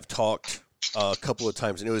have talked a couple of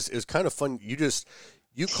times, and it was kind of fun.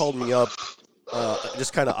 You called me up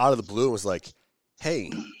just kind of out of the blue and was like,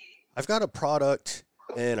 "Hey, I've got a product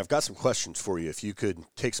and I've got some questions for you. If you could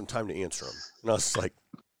take some time to answer them." And I was like,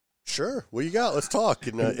 "Sure, what you got? Let's talk."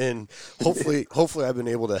 And hopefully I've been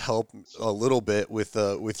able to help a little bit with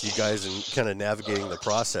you guys and kind of navigating the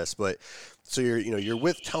process. But so you're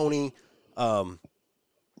with Tony.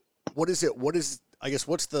 What is it? I guess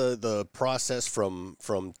what's the process from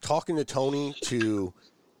talking to Tony to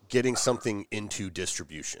getting something into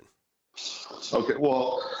distribution?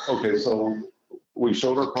 Okay. So we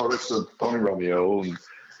showed our products to Tony Romeo, and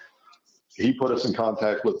he put us in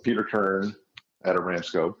contact with Peter Kern at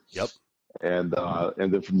Aramco. Yep. And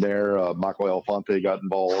then from there, Michael Elefante got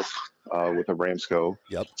involved with Aramco.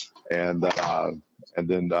 Yep. And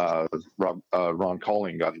then Ron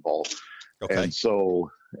Colling got involved. Okay.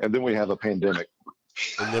 And then we have a pandemic.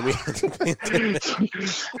 And then we have the pandemic.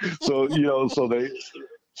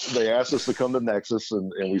 So they asked us to come to Nexus,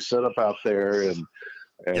 and we set up out there, and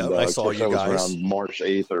I saw you that guys was around March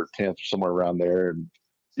 8th or 10th, somewhere around there, and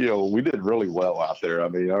we did really well out there. I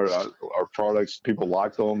mean, our products, people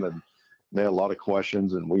liked them, and they had a lot of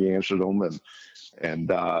questions, and we answered them, and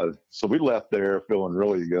so we left there feeling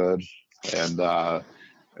really good, and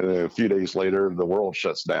a few days later, the world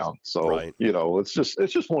shuts down. So, right. It's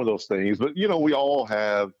just one of those things. But, we all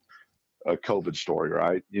have a COVID story,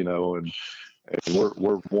 right? And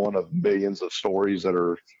we're one of millions of stories that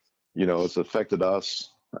are, it's affected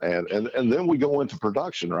us. And then we go into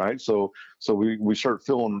production, right? So we start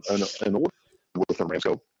filling an order with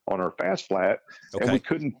Aramco on our fast flat, okay. and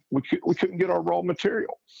we couldn't get our raw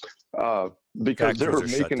material because they were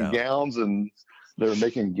making gowns and. They're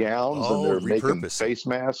making gowns and they're making face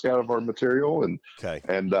masks out of our material, and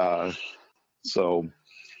so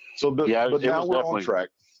but now we're on track.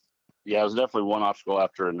 Yeah, it was definitely one obstacle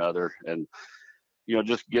after another, and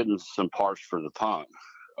just getting some parts for the pump.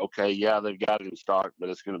 Okay, yeah, they've got it in stock, but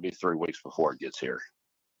it's going to be 3 weeks before it gets here.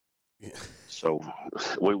 Yeah. So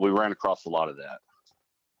we ran across a lot of that.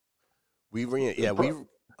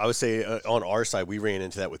 I would say on our side we ran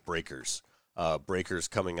into that with breakers. Breakers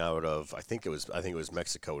coming out of I think it was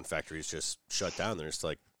Mexico, and factories just shut down. They're just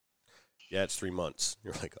like, yeah, it's 3 months.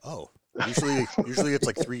 You're like, oh, usually it's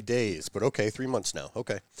like 3 days, but okay, 3 months now.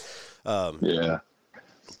 Okay. Yeah,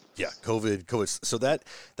 COVID. So that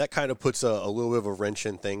kind of puts a little bit of a wrench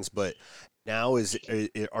in things. But now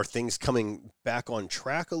are things coming back on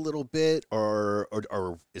track a little bit, or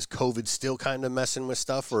is COVID still kind of messing with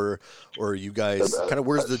stuff, or are you guys kind of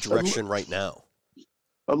where's the direction right now?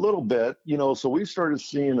 A little bit, so we started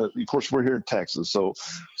seeing it. Of course, we're here in Texas. So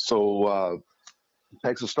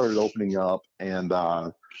Texas started opening up, and,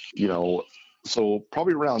 so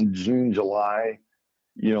probably around June, July,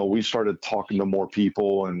 we started talking to more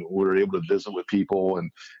people, and we were able to visit with people,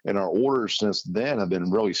 and our orders since then have been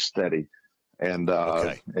really steady and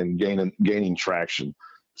gaining traction.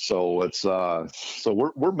 So it's, so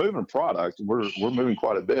we're moving product. We're moving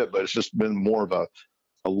quite a bit, but it's just been more of a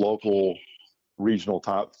local regional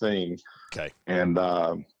type thing. Okay. And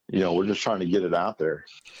we're just trying to get it out there.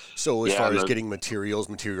 So as far as getting materials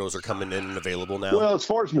are coming in and available now? Well, as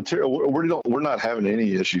far as material, we're not having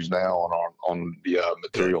any issues now on the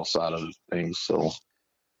material side of things. So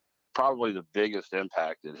probably the biggest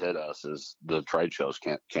impact that hit us is the trade shows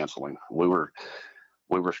canceling. We were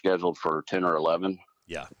scheduled for 10 or 11.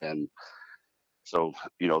 Yeah. And so,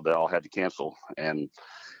 they all had to cancel, and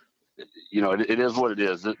it is what it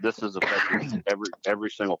is. This is affecting every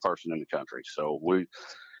single person in the country. So we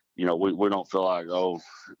don't feel like, oh,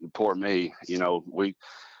 poor me. The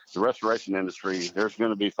restoration industry, there's going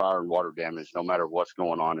to be fire and water damage no matter what's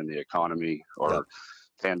going on in the economy or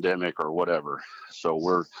pandemic or whatever. So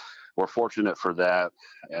we're fortunate for that.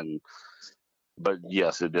 But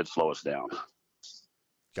yes, it did slow us down.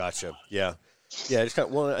 Gotcha. Yeah. It's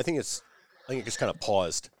kind of, I think it just kind of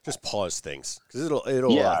paused things, because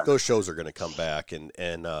those shows are going to come back, and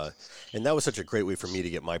that was such a great way for me to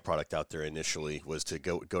get my product out there initially, was to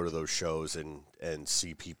go to those shows and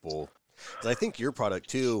see people. 'Cause I think your product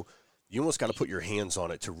too, you almost got to put your hands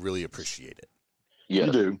on it to really appreciate it. Yes.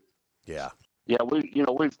 You do. Yeah. Yeah,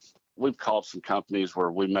 we've we've called some companies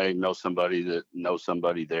where we may know somebody that knows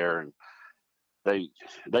somebody there, and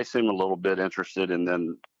they seem a little bit interested. And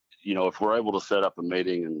then, if we're able to set up a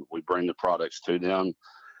meeting and we bring the products to them,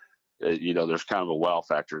 there's kind of a wow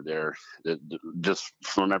factor there that just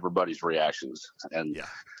from everybody's reactions, and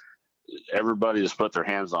everybody that's put their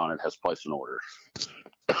hands on it has placed an order.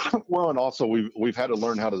 Well, and also we've had to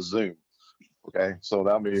learn how to Zoom. Okay, so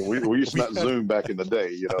I mean, we used to not Zoom back in the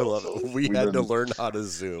day. I love it. We had to learn how to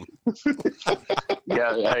Zoom.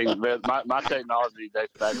 Yeah, hey man, my technology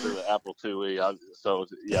dates back to the Apple IIe. So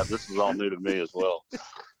this is all new to me as well.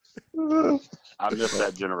 I missed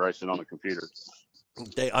that generation on the computer.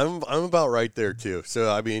 Hey, I'm about right there too.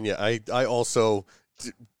 So I mean, I also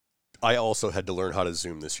had to learn how to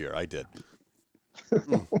Zoom this year. I did.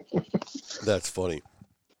 That's funny.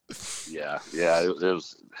 Yeah,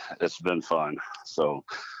 it's been fun. So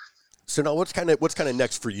now what's kind of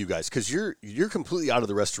next for you guys? Because you're completely out of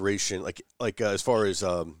the restoration, like as far as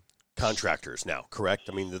contractors now, correct?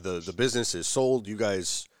 I mean, the business is sold. You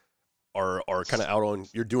guys are kind of out on.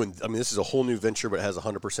 You're doing. I mean, this is a whole new venture, but it has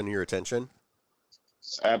 100% of your attention.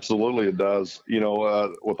 Absolutely, it does.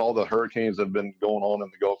 With all the hurricanes that have been going on in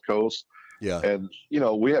the Gulf Coast, and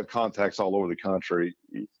we have contacts all over the country.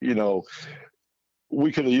 We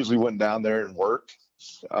could have easily went down there and worked,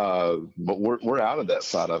 but we're out of that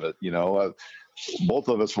side of it. Both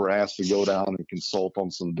of us were asked to go down and consult on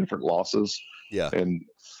some different losses. Yeah, and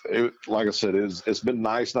like I said, it's been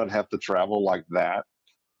nice not to have to travel like that.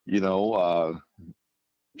 We've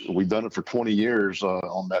done it for 20 years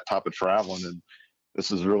on that type of traveling, and this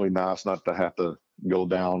is really nice not to have to go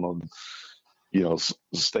down on,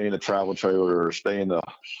 stay in a travel trailer or stay in a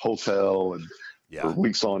hotel and for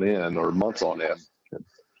weeks on end or months on end.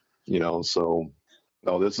 So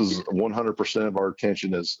no, this is 100% of our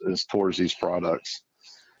attention is towards these products.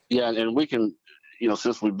 Yeah, and we can,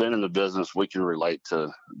 since we've been in the business, we can relate to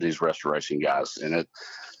these restoration guys, and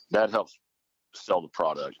that helps sell the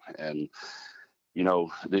product. And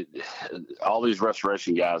all these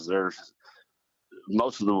restoration guys,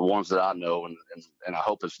 most of the ones that I know, and I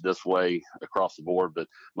hope it's this way across the board, but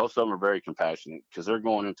most of them are very compassionate because they're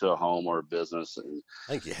going into a home or a business. And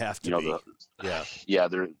I think you have to be.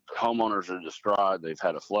 Their homeowners are distraught. They've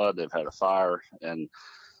had a flood, they've had a fire. And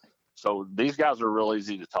so these guys are real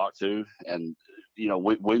easy to talk to. And,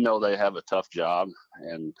 we know they have a tough job,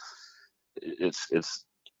 and it's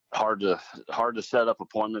hard to set up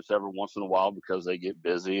appointments every once in a while because they get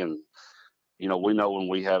busy. And, we know when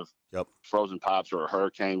we have frozen pipes or a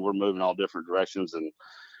hurricane, we're moving all different directions, and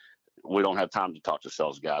we don't have time to talk to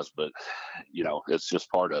sales guys, but it's just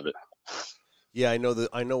part of it. Yeah, I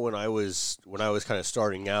know when I was kind of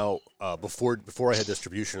starting out, before I had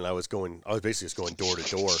distribution, I was basically just going door to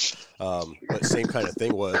door. But same kind of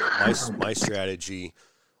thing was my strategy.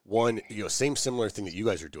 One, similar thing that you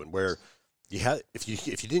guys are doing, where if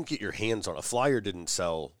you didn't get your hands on a flyer, didn't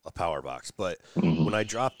sell a power box, but when I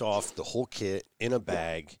dropped off the whole kit in a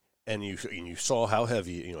bag, and you saw how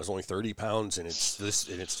heavy, it's only 30 pounds, and it's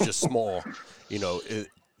just small,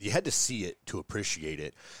 you had to see it to appreciate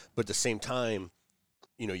it. But at the same time,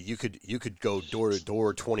 you could go door to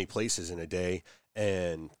door 20 places in a day,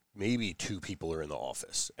 and maybe 2 people are in the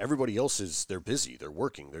office. Everybody else they're busy, they're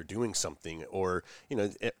working, they're doing something, or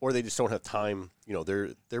they just don't have time.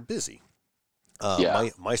 They're busy.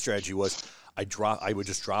 My strategy was I would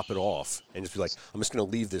just drop it off and just be like, I'm just going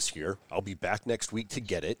to leave this here. I'll be back next week to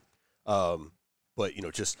get it. But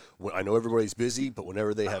I know everybody's busy, but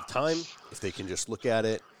whenever they have time, if they can just look at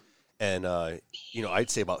it, and I'd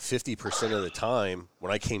say about 50% of the time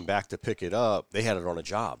when I came back to pick it up, they had it on a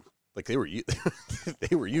job, like they were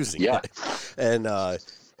using it, and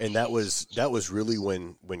that was really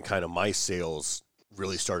when kind of my sales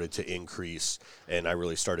really started to increase, and I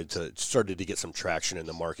really started to get some traction in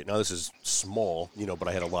the market. Now this is small, but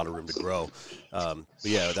I had a lot of room to grow. But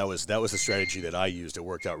yeah, that was the strategy that I used. It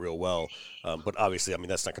worked out real well. But obviously, I mean,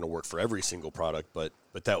 that's not going to work for every single product, but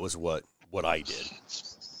that was what I did.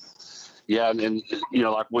 Yeah, and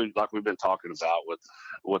like we've been talking about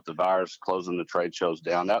with the virus closing the trade shows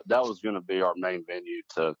down, that was going to be our main venue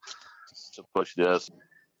to push this.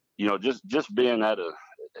 Just being at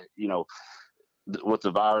with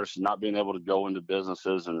the virus, not being able to go into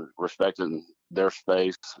businesses and respecting their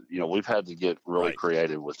space, we've had to get really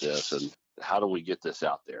creative with this, and how do we get this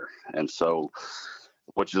out there? And so,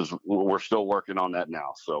 we're still working on that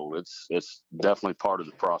now. So it's definitely part of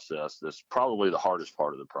the process. That's probably the hardest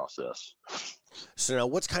part of the process. So now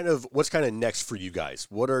what's kind of next for you guys?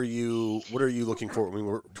 What are you looking for? I mean,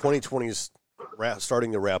 2020 is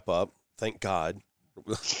starting to wrap up. Thank God.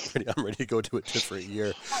 I'm ready to go to a different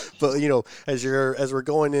year. But as we're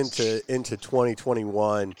going into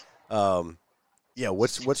 2021,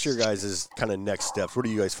 what's your guys' kind of next steps? What are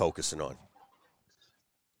you guys focusing on?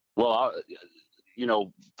 Well,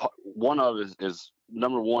 one of it is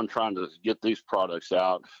number one, trying to get these products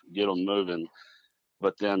out, get them moving.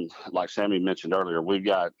 But then, like Sammy mentioned earlier, we've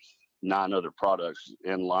got 9 other products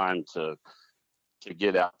in line to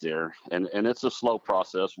get out there, and it's a slow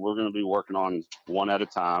process. We're going to be working on one at a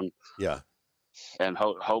time. Yeah. And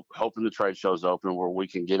hoping the trade shows open where we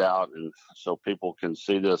can get out and so people can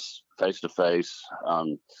see this face to face.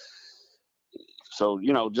 So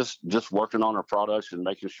just working on our products and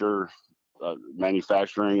making sure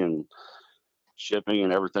manufacturing and shipping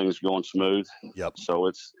and everything's going smooth. Yep. So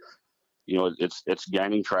it's it's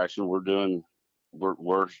gaining traction. We've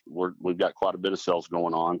got quite a bit of sales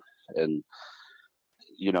going on, and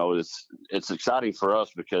it's exciting for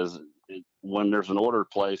us because when there's an order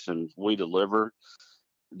placed and we deliver,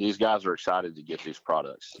 these guys are excited to get these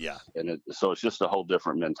products. Yeah. And so it's just a whole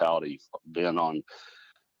different mentality being on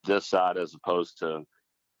this side as opposed to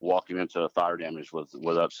walking into a fire damage with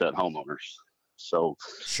upset homeowners. So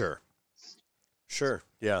Sure.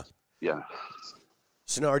 Yeah. Yeah.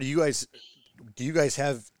 So now, do you guys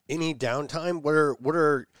have any downtime? What are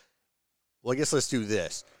well, I guess let's do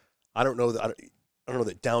this. I don't know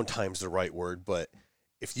that downtime's the right word, but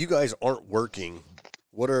if you guys aren't working,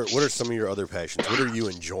 what are some of your other passions? What are you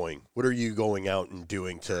enjoying? What are you going out and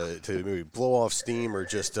doing to maybe blow off steam or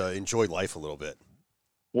just enjoy life a little bit?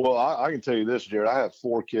 Well, I can tell you this, Jared. I have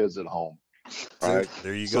 4 kids at home. Right.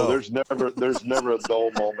 There you go. So there's never a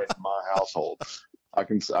dull moment in my household. I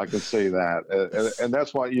can say that, and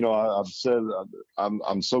that's why I've said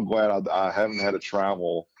I'm so glad I haven't had to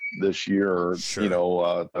travel this year. Sure.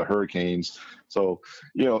 The hurricanes. So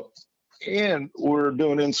and we're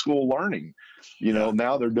doing in school learning.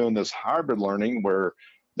 Now they're doing this hybrid learning where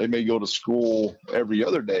they may go to school every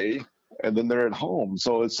other day and then they're at home.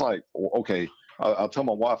 So it's like, okay, I'll tell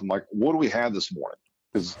my wife, I'm like, what do we have this morning?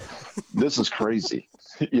 Because this is crazy,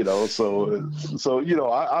 So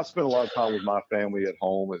I spend a lot of time with my family at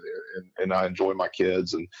home, and I enjoy my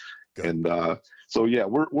kids, so yeah,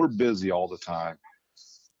 we're busy all the time.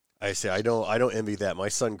 I say I don't envy that. My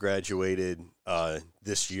son graduated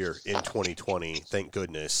this year in 2020, thank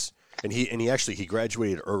goodness. And he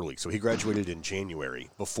graduated early, so he graduated in January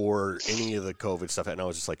before any of the COVID stuff. And I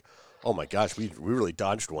was just like, oh my gosh, we really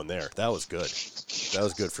dodged one there. That was good. That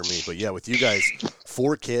was good for me. But yeah, with you guys,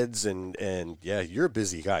 4 kids and yeah, you're a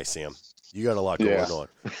busy guy, Sam. You got a lot going on.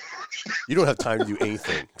 You don't have time to do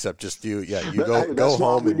anything except just go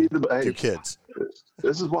home and do kids.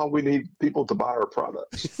 This is why we need people to buy our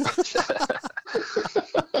products.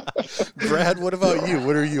 Brad, what about you?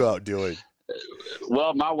 What are you out doing?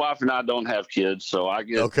 Well, my wife and I don't have kids, so I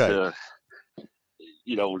get to,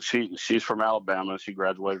 she's from Alabama. She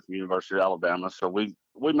graduated from the University of Alabama, so we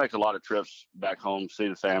make a lot of trips back home, see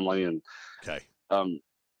the family, and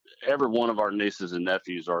every one of our nieces and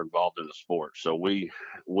nephews are involved in the sport, so we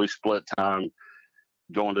split time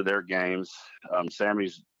going to their games.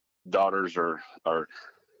 Sammy's daughters are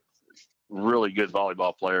really good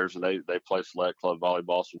volleyball players, and they play select club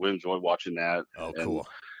volleyball, so we enjoy watching that. Oh, cool. And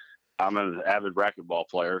I'm an avid racquetball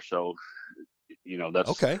player, so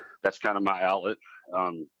that's kind of my outlet.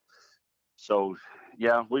 So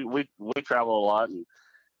yeah, we travel a lot, and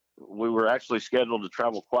we were actually scheduled to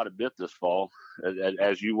travel quite a bit this fall,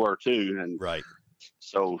 as you were too. And right.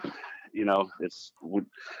 So, it's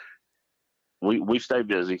we stay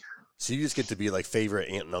busy. So you just get to be like favorite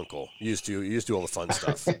aunt and uncle. You just do all the fun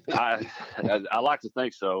stuff. I like to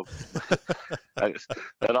think so.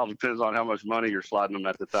 That all depends on how much money you're sliding them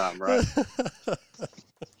at the time, right?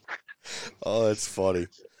 Oh, that's funny.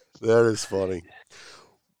 That is funny.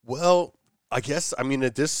 Well, I guess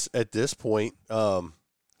at this point,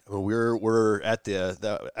 we're at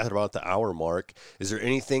at about the hour mark. Is there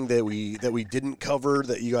anything that we didn't cover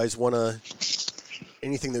that you guys want to?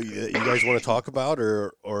 Anything that you guys want to talk about,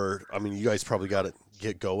 or you guys probably got to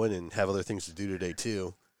get going and have other things to do today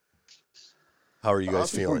too. How are you guys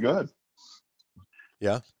feeling? We're good.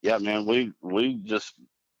 Yeah, man. We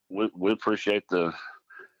appreciate the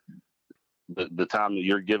time that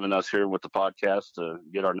you're giving us here with the podcast to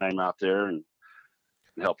get our name out there and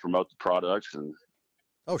help promote the products. And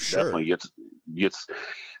definitely it's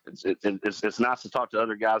nice to talk to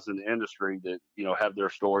other guys in the industry that have their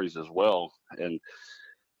stories as well. And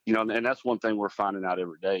and that's one thing we're finding out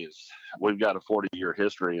every day is we've got a 40-year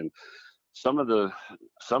history, and some of the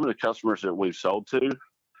customers that we've sold to,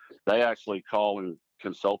 they actually call and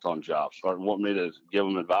consult on jobs or want me to give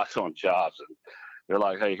them advice on jobs. And They're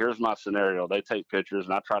like, hey, here's my scenario. They take pictures,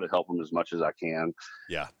 and I try to help them as much as I can.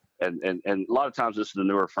 Yeah. And a lot of times, this is the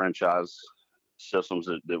newer franchise systems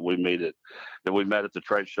that we met at the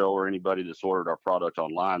trade show, or anybody that's ordered our product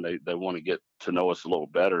online. They want to get to know us a little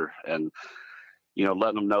better, and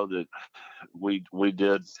letting them know that we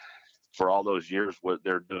did for all those years what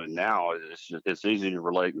they're doing now. It's easy to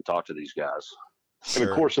relate and talk to these guys. Sure. And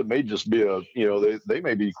of course, it may just be they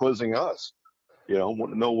may be quizzing us,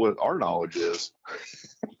 want to know what our knowledge is.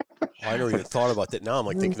 I never even thought about that. Now I'm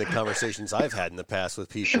like thinking of conversations I've had in the past with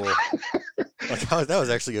people. Like, that was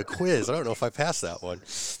actually a quiz. I don't know if I passed that one.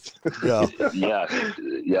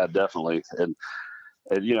 Yeah, definitely. And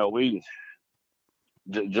we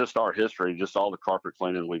just our history, just all the carpet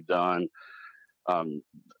cleaning we've done,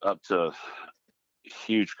 up to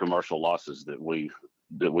huge commercial losses that we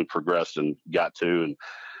progressed and got to, and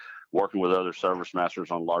working with other service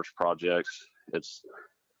masters on large projects.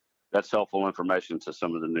 That's helpful information to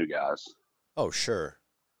some of the new guys. Oh, sure.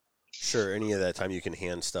 Any of that time you can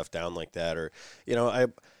hand stuff down like that, or, I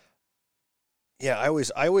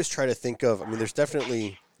always try to think of, there's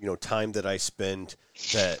definitely, time that I spend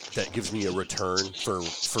that gives me a return for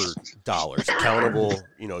dollars, countable,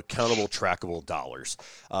 trackable dollars.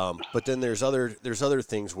 But then there's other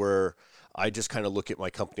things where I just kind of look at my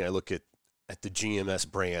company. I look at the GMS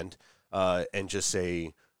brand, and just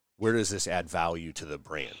say, where does this add value to the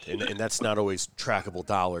brand? And that's not always trackable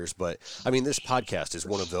dollars, but this podcast is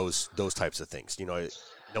one of those types of things.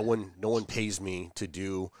 No one pays me to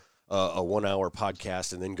do a 1 hour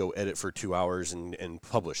podcast and then go edit for 2 hours and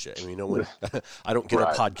publish it. No one, I don't get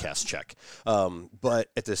a podcast check.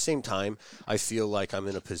 But at the same time, I feel like I'm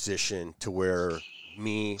in a position to where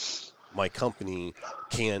my company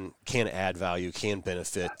can add value, can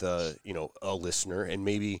benefit a listener, and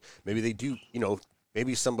maybe they do,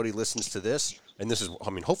 maybe somebody listens to this, and this is,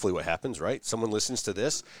 hopefully what happens, right? Someone listens to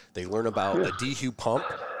this, they learn about a DHU pump,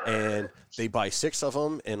 and they buy 6 of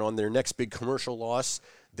them, and on their next big commercial loss,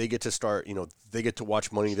 they get to start, they get to watch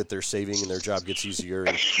money that they're saving, and their job gets easier,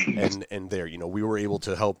 and there,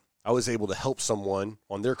 I was able to help someone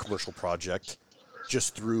on their commercial project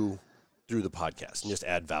just through the podcast and just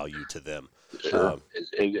add value to them.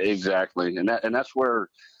 Exactly. And that's where,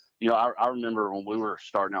 I remember when we were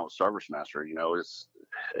starting out with Service Master,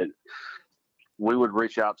 we would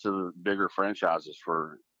reach out to the bigger franchises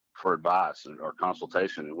for advice or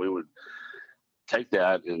consultation, and we would take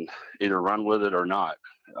that and either run with it or not.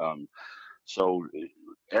 So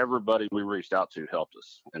everybody we reached out to helped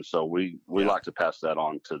us. And so we like to pass that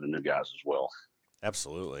on to the new guys as well.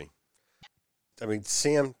 Absolutely.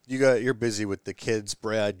 Sam, you're busy with the kids.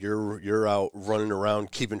 Brad, you're out running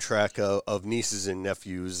around keeping track of nieces and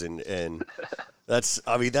nephews, and that's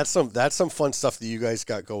some fun stuff that you guys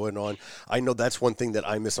got going on. I know that's one thing that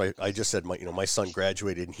I miss. I just said my son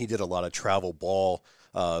graduated, and he did a lot of travel ball.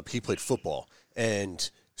 He played football, and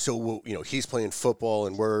so he's playing football,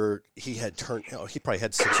 and he probably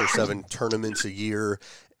had 6 or 7 tournaments a year,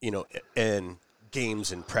 and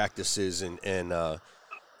games and practices and.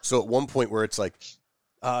 So at one point where it's like,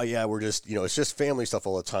 we're just, it's just family stuff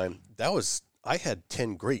all the time. I had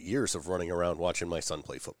 10 great years of running around watching my son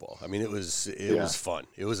play football. It was fun.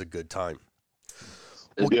 It was a good time.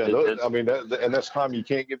 And that's time you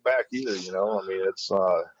can't get back either. It's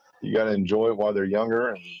you got to enjoy it while they're younger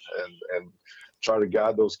and try to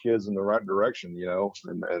guide those kids in the right direction.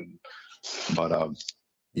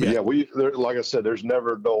 Like I said, there's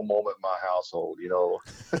never a dull moment in my household.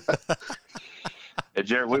 Hey,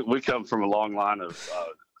 Jared, we come from a long line of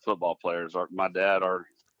football players. My dad, our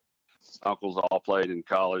uncles all played in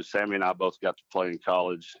college. Sammy and I both got to play in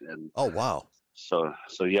college. And oh, wow. So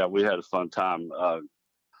yeah, we had a fun time.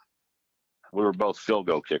 We were both field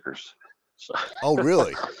goal kickers. So. Oh,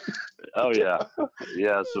 really? Oh, yeah.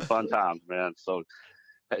 Yeah, it's a fun time, man. So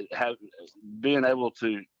being able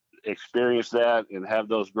to experience that and have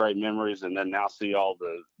those great memories, and then now see all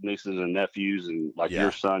the nieces and nephews and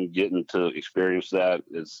your son getting to experience that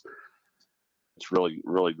it's really,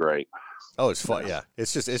 really great. Oh, it's fun. Yeah.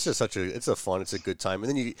 It's a good time.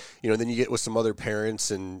 And then you get with some other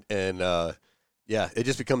parents and it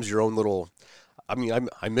just becomes your own little,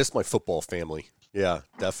 I miss my football family. Yeah,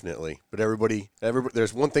 definitely. But everybody,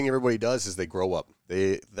 there's one thing everybody does is they grow up.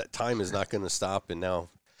 That time is not going to stop. And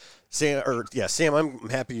now, Sam, I'm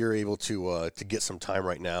happy you're able to get some time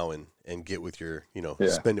right now and get with your,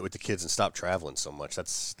 spend it with the kids and stop traveling so much.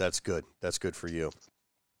 That's good. That's good for you.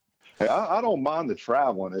 Hey, I don't mind the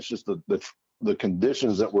traveling. It's just the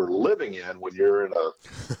conditions that we're living in when you're in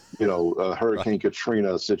a Hurricane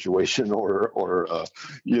Katrina situation or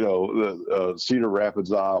Cedar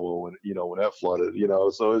Rapids, Iowa, when that flooded.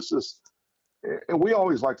 So it's just and we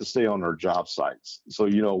always like to stay on our job sites. So,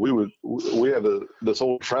 we have this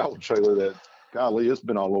old travel trailer that, golly, it's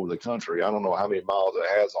been all over the country. I don't know how many miles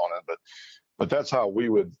it has on it, but that's how we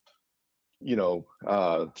would,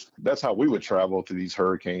 that's how we would travel to these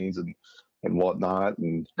hurricanes and whatnot.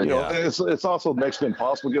 And, it's also next to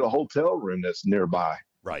impossible to get a hotel room that's nearby.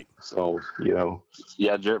 Right. So,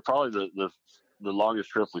 Yeah, Jared, probably the longest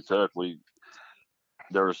trip we took,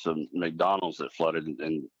 there were some McDonald's that flooded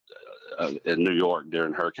in New York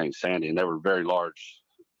during Hurricane Sandy, and they were very large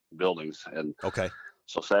buildings. And okay,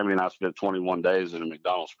 so Sammy and I spent 21 days in a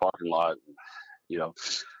McDonald's parking lot. And,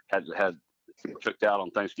 had cooked out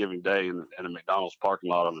on Thanksgiving Day in a McDonald's parking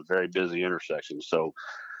lot on a very busy intersection. So,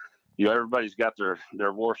 everybody's got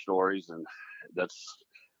their war stories, and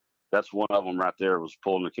that's one of them right there. Was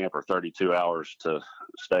pulling the camper 32 hours to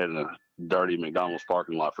stay in a dirty McDonald's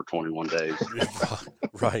parking lot for 21 days.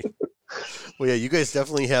 Right. Well, yeah, you guys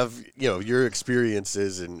definitely have, your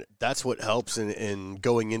experiences, and that's what helps in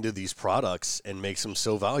going into these products and makes them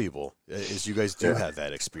so valuable, is you guys do have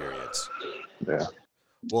that experience. Yeah.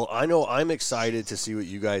 Well, I know I'm excited to see what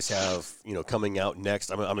you guys have, coming out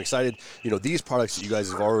next. I'm excited. These products that you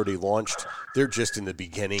guys have already launched, they're just in the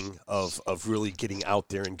beginning of really getting out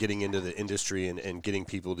there and getting into the industry and getting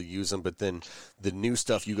people to use them. But then the new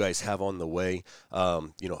stuff you guys have on the way,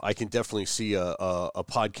 I can definitely see a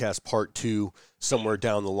podcast part 2 somewhere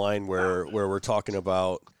down the line where we're talking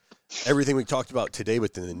about everything we talked about today,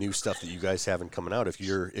 but then the new stuff that you guys haven't coming out. If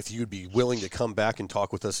you'd be willing to come back and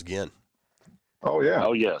talk with us again. Oh, yeah.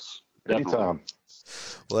 Oh, yes. Definitely. Anytime.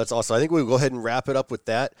 Well, that's awesome. I think we'll go ahead and wrap it up with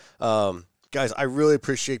that. Guys, I really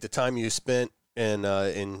appreciate the time you spent and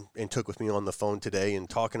took with me on the phone today and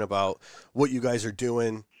talking about what you guys are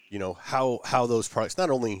doing, how those products, not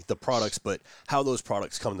only the products, but how those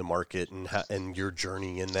products come to market and your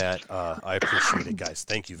journey in that. I appreciate it, guys.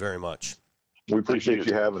 Thank you very much. We appreciate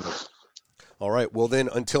you having us. All right. Well, then,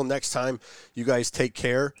 until next time, you guys take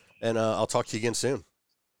care, and I'll talk to you again soon.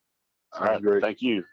 All right. Great. Thank you.